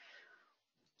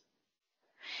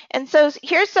 And so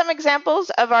here's some examples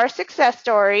of our success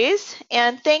stories.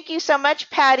 And thank you so much,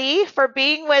 Patty, for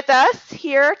being with us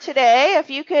here today. If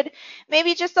you could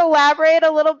maybe just elaborate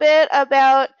a little bit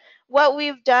about what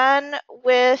we've done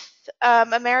with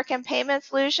American Payment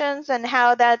Solutions and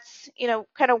how that's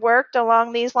kind of worked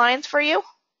along these lines for you.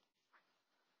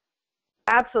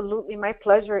 Absolutely, my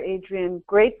pleasure, Adrienne.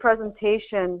 Great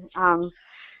presentation.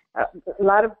 A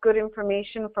lot of good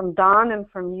information from Don and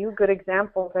from you, good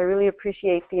examples. I really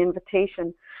appreciate the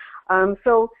invitation.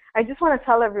 So I just want to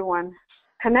tell everyone,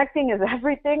 connecting is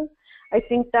everything. I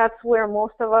think that's where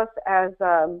most of us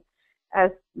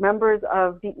as members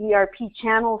of the ERP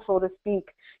channel, so to speak,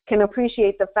 can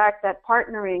appreciate the fact that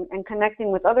partnering and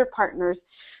connecting with other partners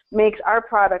makes our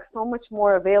product so much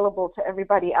more available to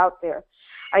everybody out there.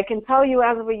 I can tell you,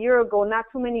 as of a year ago, not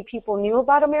too many people knew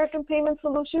about American Payment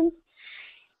Solutions.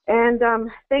 And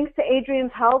thanks to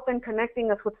Adrienne's help and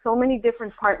connecting us with so many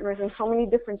different partners and so many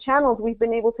different channels, we've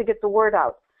been able to get the word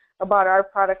out about our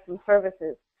products and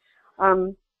services.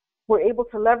 We're able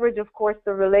to leverage, of course,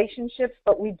 the relationships,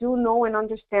 but we do know and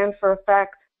understand for a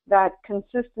fact that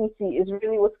consistency is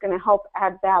really what's going to help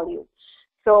add value.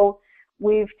 So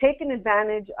we've taken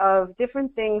advantage of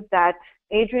different things that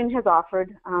Adrienne has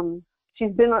offered.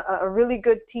 She's been a really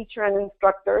good teacher and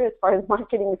instructor as far as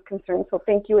marketing is concerned, so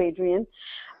thank you, Adrienne.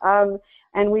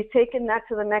 And we've taken that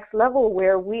to the next level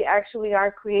where we actually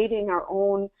are creating our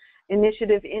own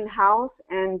initiative in-house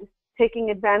and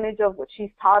taking advantage of what she's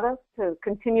taught us to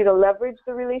continue to leverage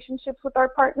the relationships with our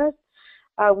partners.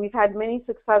 We've had many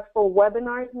successful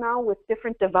webinars now with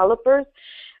different developers.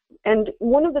 And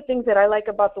one of the things that I like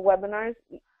about the webinars,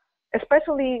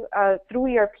 especially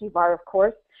through ERP VAR, of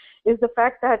course, is the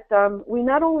fact that we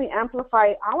not only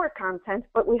amplify our content,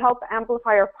 but we help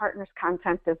amplify our partners'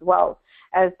 content as well,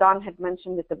 as Don had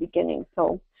mentioned at the beginning.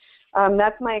 So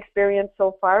that's my experience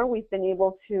so far. We've been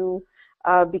able to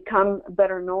become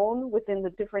better known within the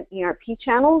different ERP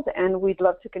channels, and we'd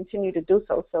love to continue to do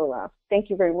so. So thank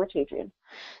you very much, Adrienne.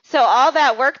 So all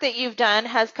that work that you've done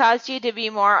has caused you to be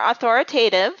more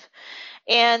authoritative.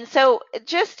 And so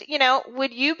just,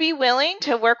 would you be willing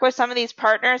to work with some of these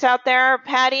partners out there,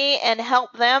 Patty, and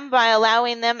help them by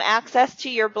allowing them access to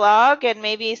your blog and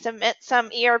maybe submit some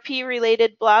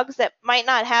ERP-related blogs that might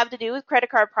not have to do with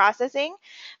credit card processing?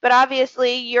 But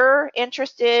obviously, you're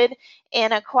interested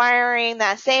in acquiring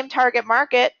that same target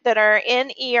market that are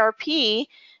in ERP.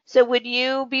 So would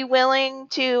you be willing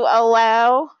to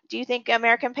do you think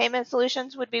American Payment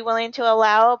Solutions would be willing to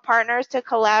allow partners to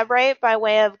collaborate by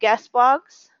way of guest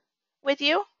blogs with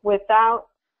you? Without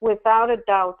a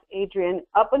doubt, Adrienne.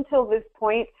 Up until this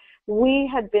point, we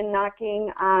had been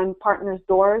knocking on partners'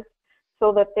 doors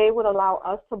so that they would allow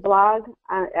us to blog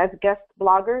as guest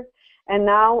bloggers. And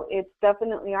now it's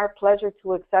definitely our pleasure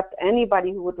to accept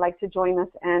anybody who would like to join us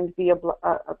and be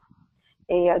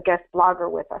a guest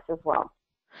blogger with us as well.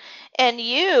 And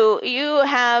you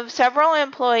have several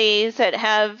employees that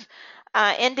have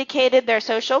indicated their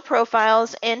social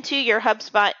profiles into your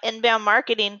HubSpot inbound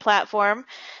marketing platform,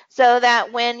 so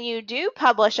that when you do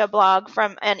publish a blog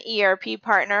from an ERP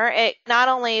partner, it not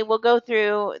only will go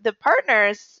through the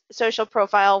partner's social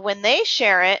profile when they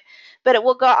share it, but it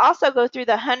will also go through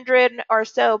the 100 or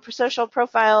so social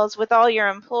profiles with all your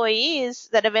employees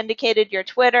that have indicated your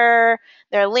Twitter,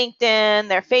 their LinkedIn,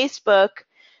 their Facebook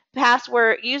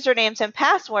usernames and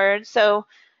passwords. So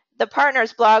the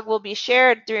partner's blog will be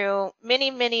shared through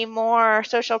many, many more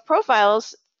social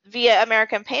profiles via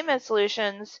American Payment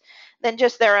Solutions than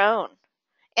just their own.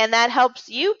 And that helps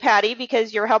you, Patty,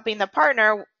 because you're helping the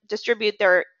partner distribute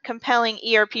their compelling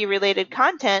ERP-related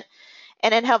content,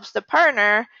 and it helps the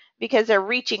partner because they're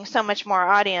reaching so much more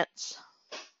audience.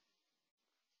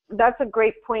 That's a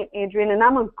great point, Adrienne, and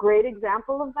I'm a great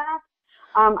example of that.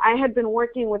 I had been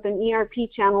working with an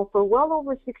ERP channel for well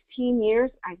over 16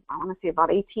 years. I want to say about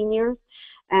 18 years.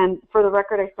 And for the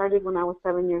record, I started when I was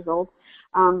 7 years old.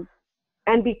 And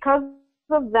because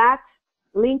of that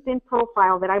LinkedIn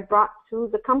profile that I brought to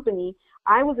the company,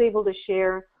 I was able to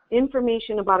share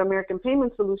information about American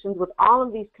Payment Solutions with all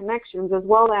of these connections, as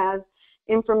well as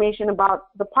information about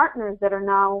the partners that are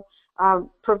now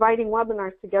providing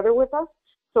webinars together with us.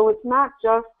 So it's not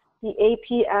just the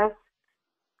APS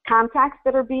contacts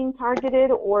that are being targeted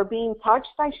or being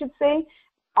touched, I should say.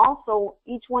 Also,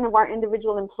 each one of our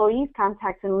individual employees'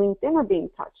 contacts in LinkedIn are being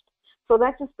touched. So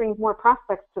that just brings more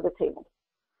prospects to the table.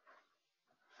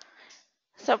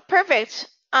 So perfect.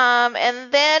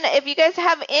 And then if you guys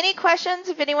have any questions,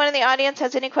 if anyone in the audience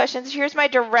has any questions, here's my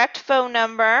direct phone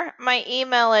number, my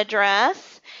email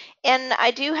address. And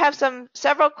I do have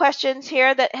several questions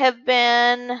here that have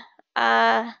been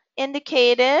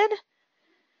indicated.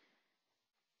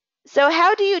 So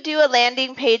how do you do a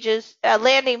landing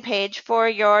page for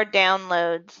your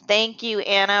downloads? Thank you,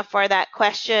 Anna, for that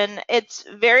question. It's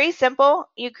very simple.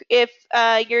 If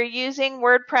you're using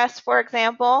WordPress, for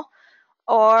example,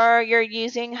 or you're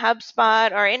using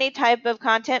HubSpot or any type of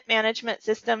content management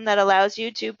system that allows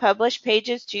you to publish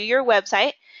pages to your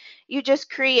website, you just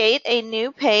create a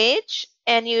new page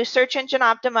and you search engine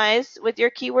optimize with your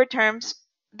keyword terms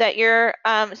that you're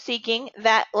seeking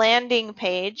that landing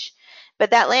page.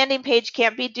 But that landing page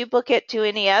can't be duplicate to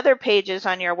any other pages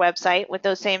on your website with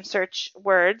those same search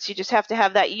words. You just have to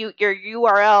have that, your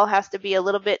URL has to be a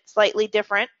little bit slightly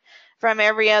different from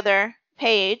every other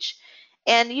page.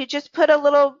 And you just put a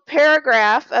little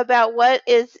paragraph about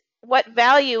what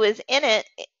value is in it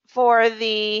for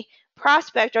the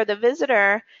prospect or the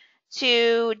visitor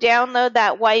to download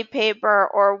that white paper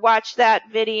or watch that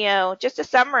video, just a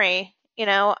summary.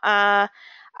 I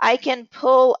can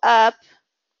pull up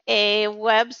a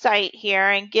website here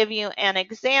and give you an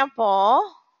example.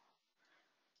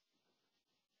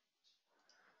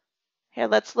 Here,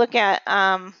 let's look at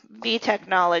V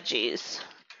Technologies.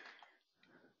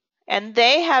 And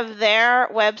they have their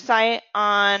website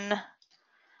on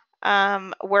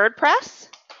WordPress.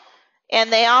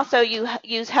 And they also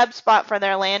use HubSpot for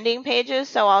their landing pages.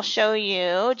 So I'll show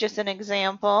you just an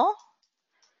example.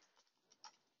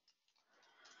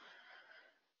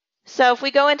 So if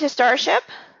we go into Starship,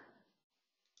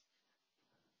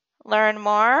 learn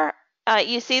more,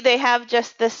 you see they have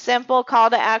just this simple call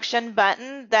to action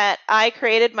button that I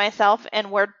created myself in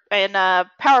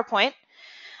PowerPoint.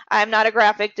 I'm not a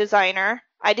graphic designer.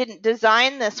 I didn't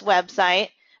design this website,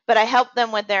 but I help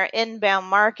them with their inbound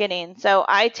marketing. So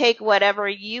I take whatever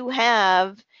you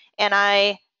have and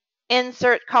I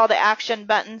insert call to action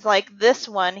buttons like this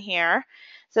one here.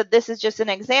 So this is just an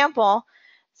example.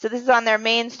 So this is on their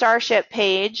main Starship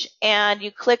page, and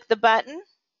you click the button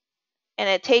and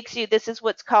it takes you, this is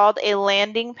what's called a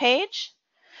landing page.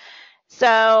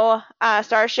 So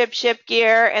Starship ship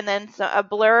gear, and then a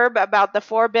blurb about the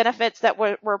 4 benefits that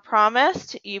were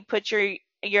promised. You put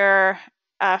your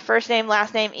first name,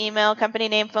 last name, email, company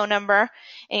name, phone number,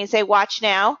 and you say watch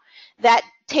now. That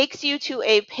takes you to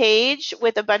a page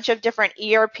with a bunch of different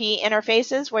ERP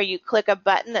interfaces where you click a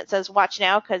button that says watch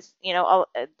now, because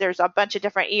there's a bunch of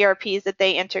different ERPs that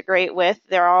they integrate with.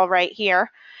 They're all right here.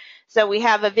 So we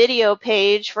have a video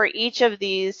page for each of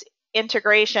these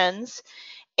integrations,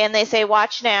 and they say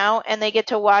watch now, and they get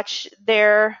to watch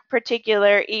their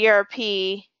particular ERP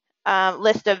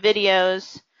list of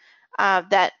videos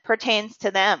that pertains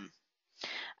to them.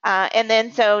 And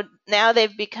then so now they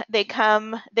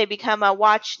become a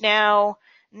watch now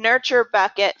nurture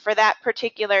bucket for that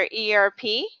particular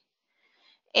ERP.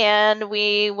 And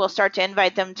we will start to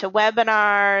invite them to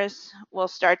webinars. We'll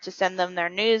start to send them their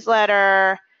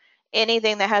newsletter,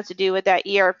 anything that has to do with that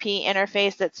ERP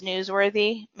interface that's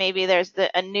newsworthy. Maybe there's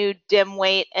a new dim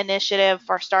weight initiative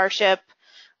for Starship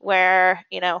where,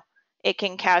 it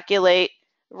can calculate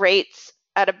rates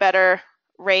at a better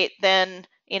rate than,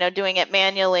 doing it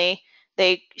manually.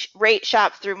 They rate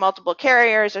shop through multiple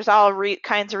carriers. There's all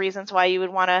kinds of reasons why you would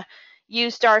want to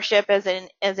use Starship as an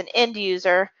end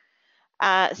user.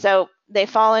 So they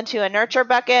fall into a nurture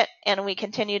bucket, and we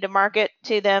continue to market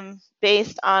to them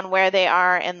based on where they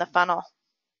are in the funnel.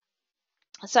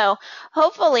 So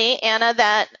hopefully, Anna,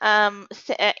 that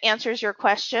answers your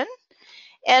question.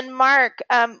 And Mark,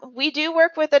 we do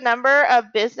work with a number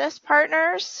of business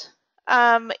partners.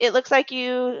 It looks like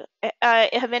you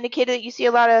have indicated that you see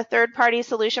a lot of third-party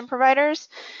solution providers.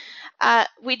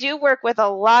 We do work with a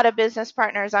lot of business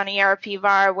partners on ERP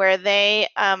VAR where they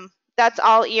that's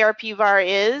all ERP VAR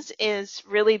is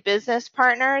really business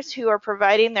partners who are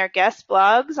providing their guest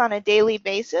blogs on a daily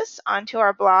basis onto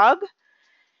our blog.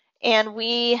 And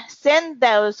we send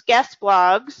those guest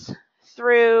blogs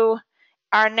through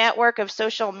our network of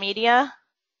social media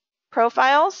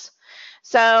profiles.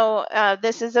 So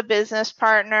this is a business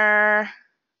partner,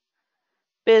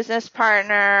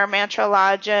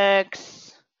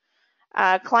 Mantralogics,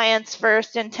 Clients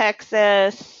First in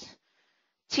Texas,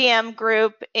 TM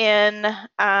Group in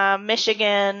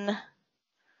Michigan.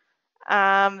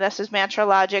 This is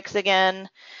Mantralogics again.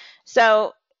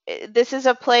 So this is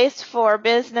a place for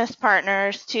business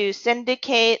partners to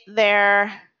syndicate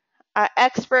their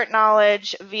expert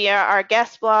knowledge via our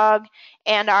guest blog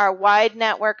and our wide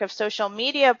network of social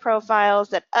media profiles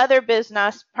that other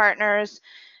business partners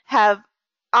have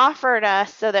offered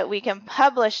us so that we can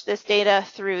publish this data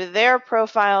through their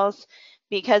profiles,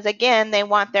 because again, they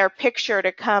want their picture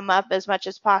to come up as much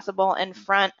as possible in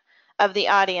front of the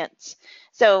audience.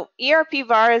 So ERP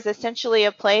VAR is essentially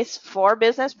a place for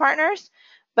business partners,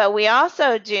 but we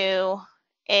also do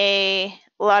a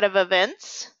lot of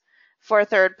events for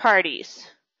third parties.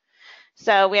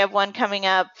 So we have one coming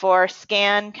up for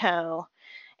ScanCo.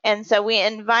 And so we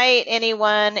invite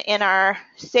anyone in our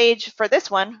Sage, for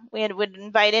this one, we would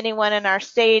invite anyone in our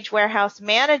Sage Warehouse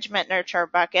Management Nurture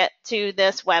bucket to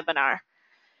this webinar.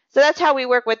 So that's how we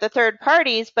work with the third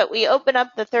parties, but we open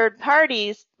up the third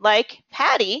parties, like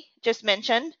Patty just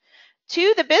mentioned,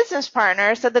 to the business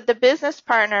partners so that the business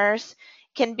partners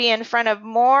can be in front of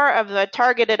more of the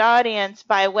targeted audience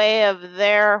by way of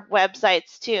their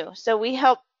websites too. So we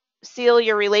help seal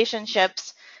your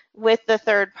relationships with the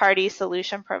third-party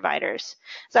solution providers.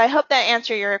 So I hope that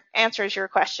answers your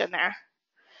question there.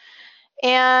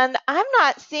 And I'm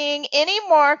not seeing any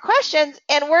more questions,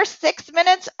 and we're 6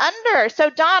 minutes under.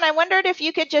 So Dawn, I wondered if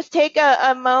you could just take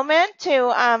a moment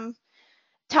to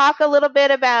talk a little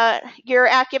bit about your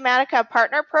Acumatica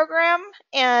partner program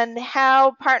and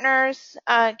how partners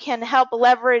can help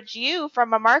leverage you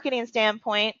from a marketing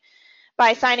standpoint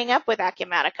by signing up with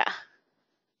Acumatica.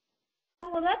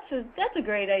 Well, that's a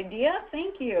great idea.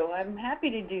 Thank you. I'm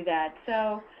happy to do that.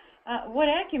 So what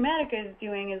Acumatica is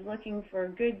doing is looking for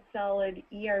good, solid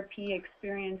ERP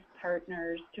experienced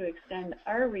partners to extend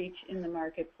our reach in the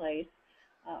marketplace,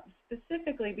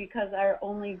 specifically because our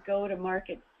only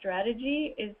go-to-market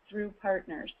strategy is through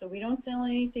partners. So we don't sell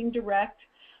anything direct.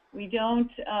 We don't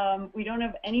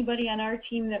have anybody on our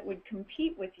team that would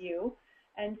compete with you.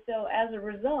 And so as a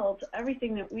result,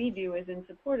 everything that we do is in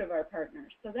support of our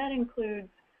partners. So that includes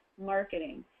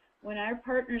marketing. When our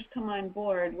partners come on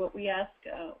board, what we ask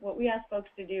folks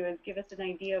to do is give us an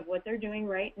idea of what they're doing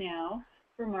right now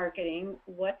for marketing,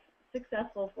 what's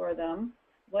successful for them,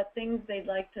 what things they'd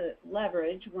like to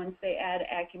leverage once they add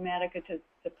Acumatica to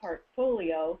the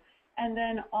portfolio, and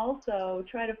then also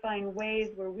try to find ways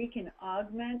where we can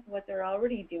augment what they're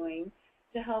already doing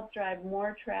to help drive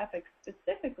more traffic,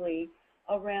 specifically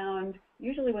around,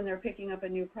 usually when they're picking up a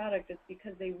new product, it's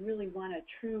because they really want a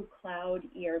true cloud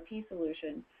ERP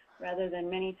solution, rather than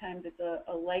many times it's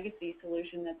a legacy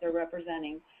solution that they're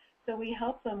representing. So we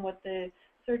help them with the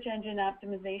search engine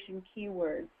optimization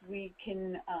keywords. We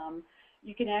can,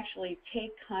 you can actually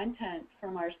take content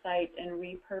from our site and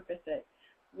repurpose it.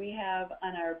 We have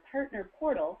on our partner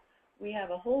portal, we have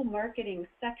a whole marketing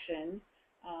section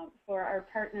for our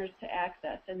partners to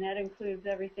access, and that includes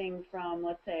everything from,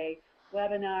 let's say,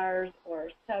 webinars or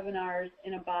seminars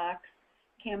in a box,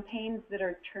 campaigns that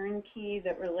are turnkey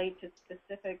that relate to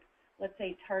specific, let's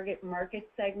say, target market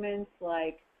segments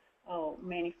like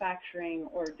manufacturing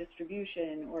or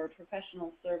distribution or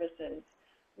professional services.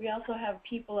 We also have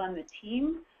people on the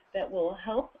team that will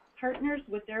help partners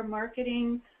with their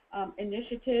marketing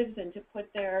initiatives and to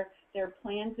put their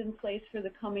plans in place for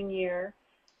the coming year.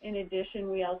 In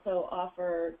addition, we also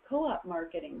offer co-op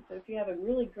marketing. So if you have a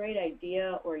really great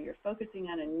idea or you're focusing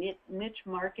on a niche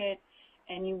market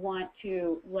and you want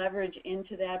to leverage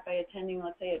into that by attending,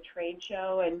 let's say, a trade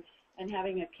show and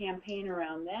having a campaign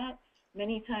around that,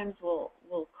 many times we'll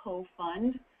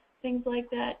co-fund things like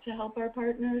that to help our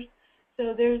partners.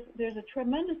 So there's a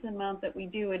tremendous amount that we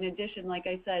do. In addition, like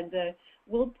I said,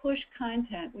 we'll push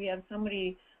content. We have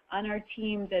somebody on our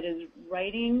team that is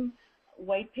writing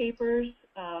white papers.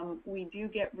 We do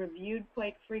get reviewed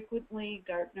quite frequently,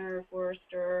 Gartner,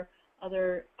 Forrester,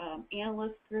 other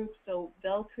analyst groups. So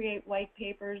they'll create white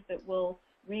papers that we'll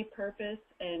repurpose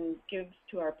and give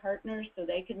to our partners so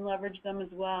they can leverage them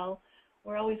as well.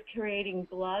 We're always creating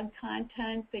blog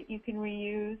content that you can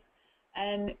reuse.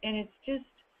 And it's just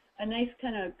a nice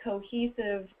kind of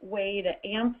cohesive way to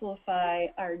amplify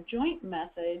our joint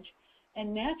message.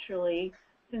 And naturally,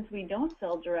 since we don't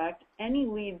sell direct, any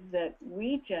leads that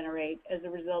we generate as a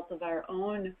result of our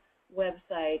own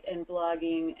website and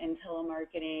blogging and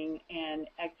telemarketing and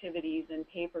activities and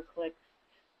pay-per-clicks,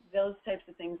 those types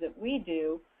of things that we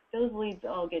do, those leads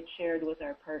all get shared with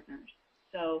our partners.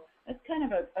 So that's kind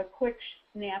of a quick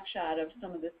snapshot of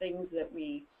some of the things that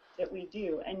we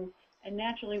do. And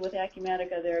naturally with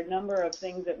Acumatica, there are a number of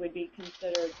things that would be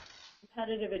considered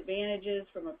competitive advantages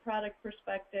from a product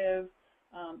perspective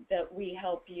that we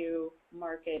help you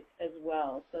market as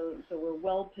well. So we're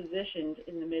well positioned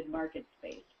in the mid-market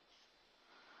space.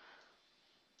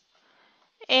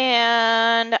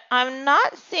 And I'm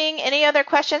not seeing any other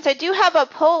questions. I do have a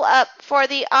poll up for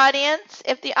the audience.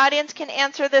 If the audience can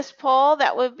answer this poll,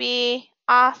 that would be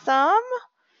awesome.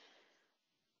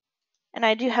 And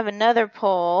I do have another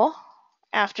poll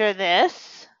after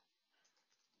this.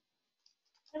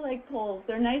 I like polls.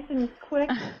 They're nice and quick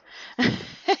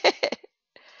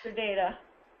for data.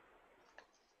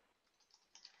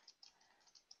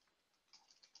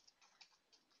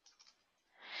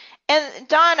 And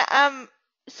Dawn,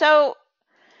 so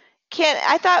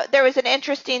I thought there was an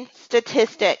interesting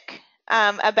statistic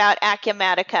about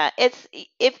Acumatica. It's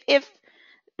if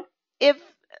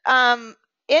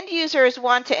end users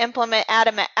want to implement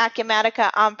Acumatica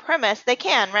on premise, they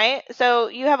can, right? So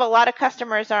you have a lot of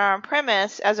customers that are on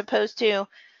premise as opposed to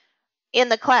in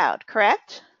the cloud,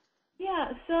 correct?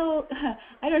 Yeah, so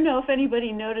I don't know if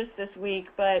anybody noticed this week,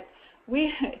 but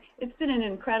it's been an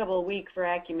incredible week for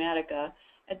Acumatica.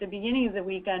 At the beginning of the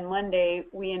week on Monday,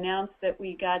 we announced that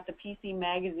we got the PC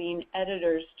Magazine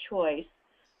Editor's Choice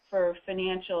for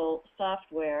financial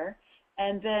software.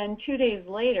 And then 2 days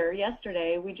later,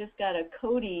 yesterday, we just got a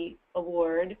CODI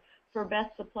award for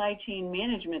Best Supply Chain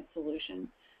Management Solution.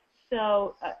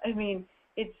 So, I mean,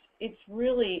 it's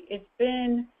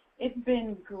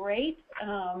been great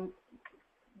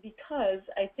because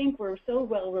I think we're so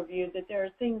well reviewed that there are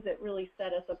things that really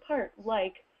set us apart,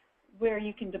 like where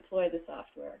you can deploy the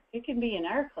software. It can be in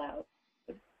our cloud,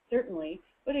 certainly,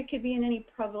 but it could be in any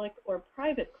public or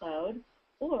private cloud,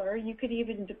 or you could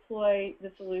even deploy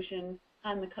the solution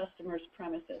on the customer's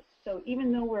premises. So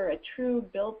even though we're a true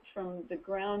built from the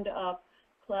ground up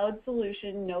cloud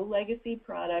solution, no legacy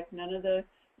product, none of the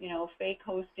fake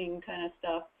hosting kind of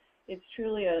stuff, it's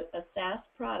truly a SaaS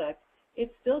product,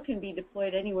 it still can be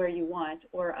deployed anywhere you want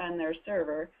or on their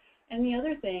server. And the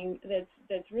other thing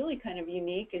that's really kind of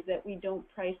unique is that we don't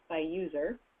price by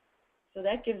user. So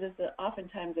that gives us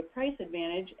oftentimes a price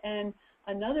advantage. And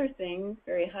another thing,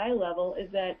 very high level, is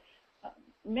that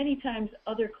many times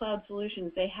other cloud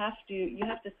solutions, you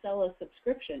have to sell a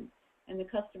subscription, and the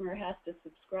customer has to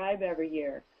subscribe every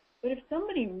year. But if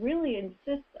somebody really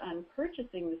insists on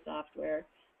purchasing the software,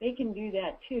 they can do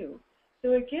that too.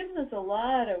 So it gives us a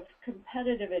lot of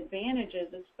competitive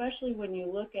advantages, especially when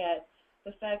you look at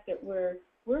the fact that we're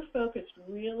focused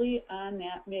really on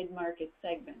that mid-market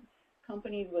segment.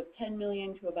 Companies with 10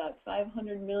 million to about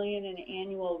 500 million in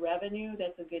annual revenue,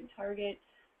 that's a good target.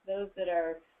 Those that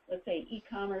are, let's say,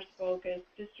 e-commerce focused,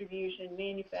 distribution,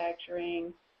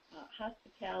 manufacturing,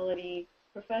 hospitality,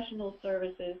 professional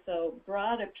services, so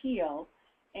broad appeal.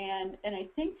 And I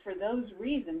think for those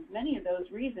reasons, many of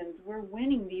those reasons, we're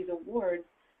winning these awards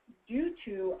due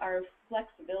to our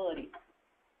flexibility.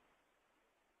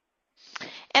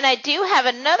 And I do have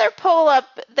another poll up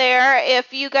there.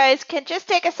 If you guys can just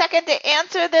take a second to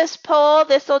answer this poll,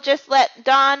 this will just let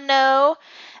Dawn know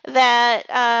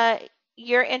that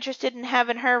you're interested in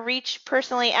having her reach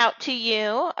personally out to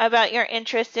you about your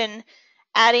interest in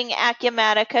adding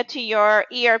Acumatica to your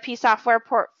ERP software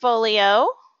portfolio.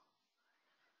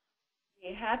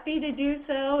 Happy to do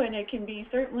so, and it can be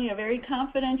certainly a very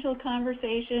confidential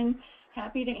conversation.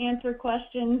 Happy to answer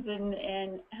questions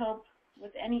and help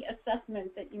with any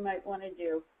assessment that you might want to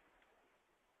do.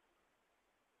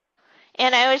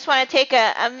 And I just want to take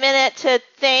a minute to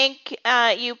thank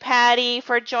you, Patty,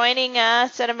 for joining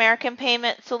us at American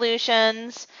Payment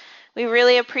Solutions. We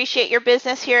really appreciate your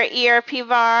business here at ERP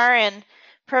VAR and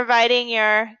providing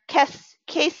your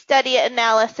case study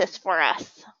analysis for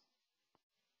us.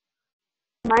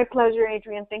 My pleasure,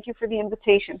 Adrienne. Thank you for the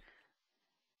invitation.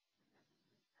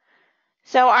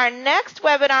 So our next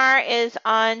webinar is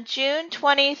on June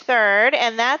 23rd,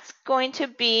 and that's going to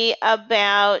be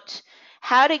about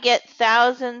how to get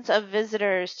thousands of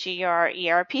visitors to your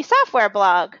ERP software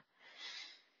blog.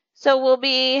 So we'll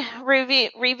be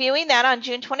reviewing that on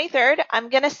June 23rd. I'm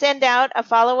going to send out a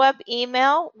follow-up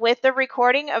email with the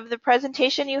recording of the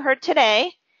presentation you heard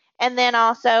today, and then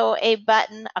also a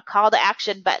button, a call to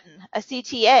action button, a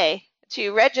CTA,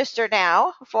 to register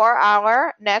now for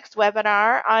our next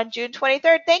webinar on June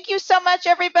 23rd. Thank you so much,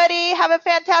 everybody. Have a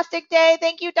fantastic day.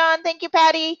 Thank you, Dawn. Thank you,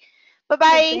 Patty.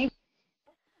 Bye-bye.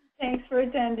 Thanks for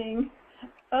attending.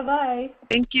 Bye-bye.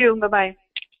 Thank you. Bye-bye.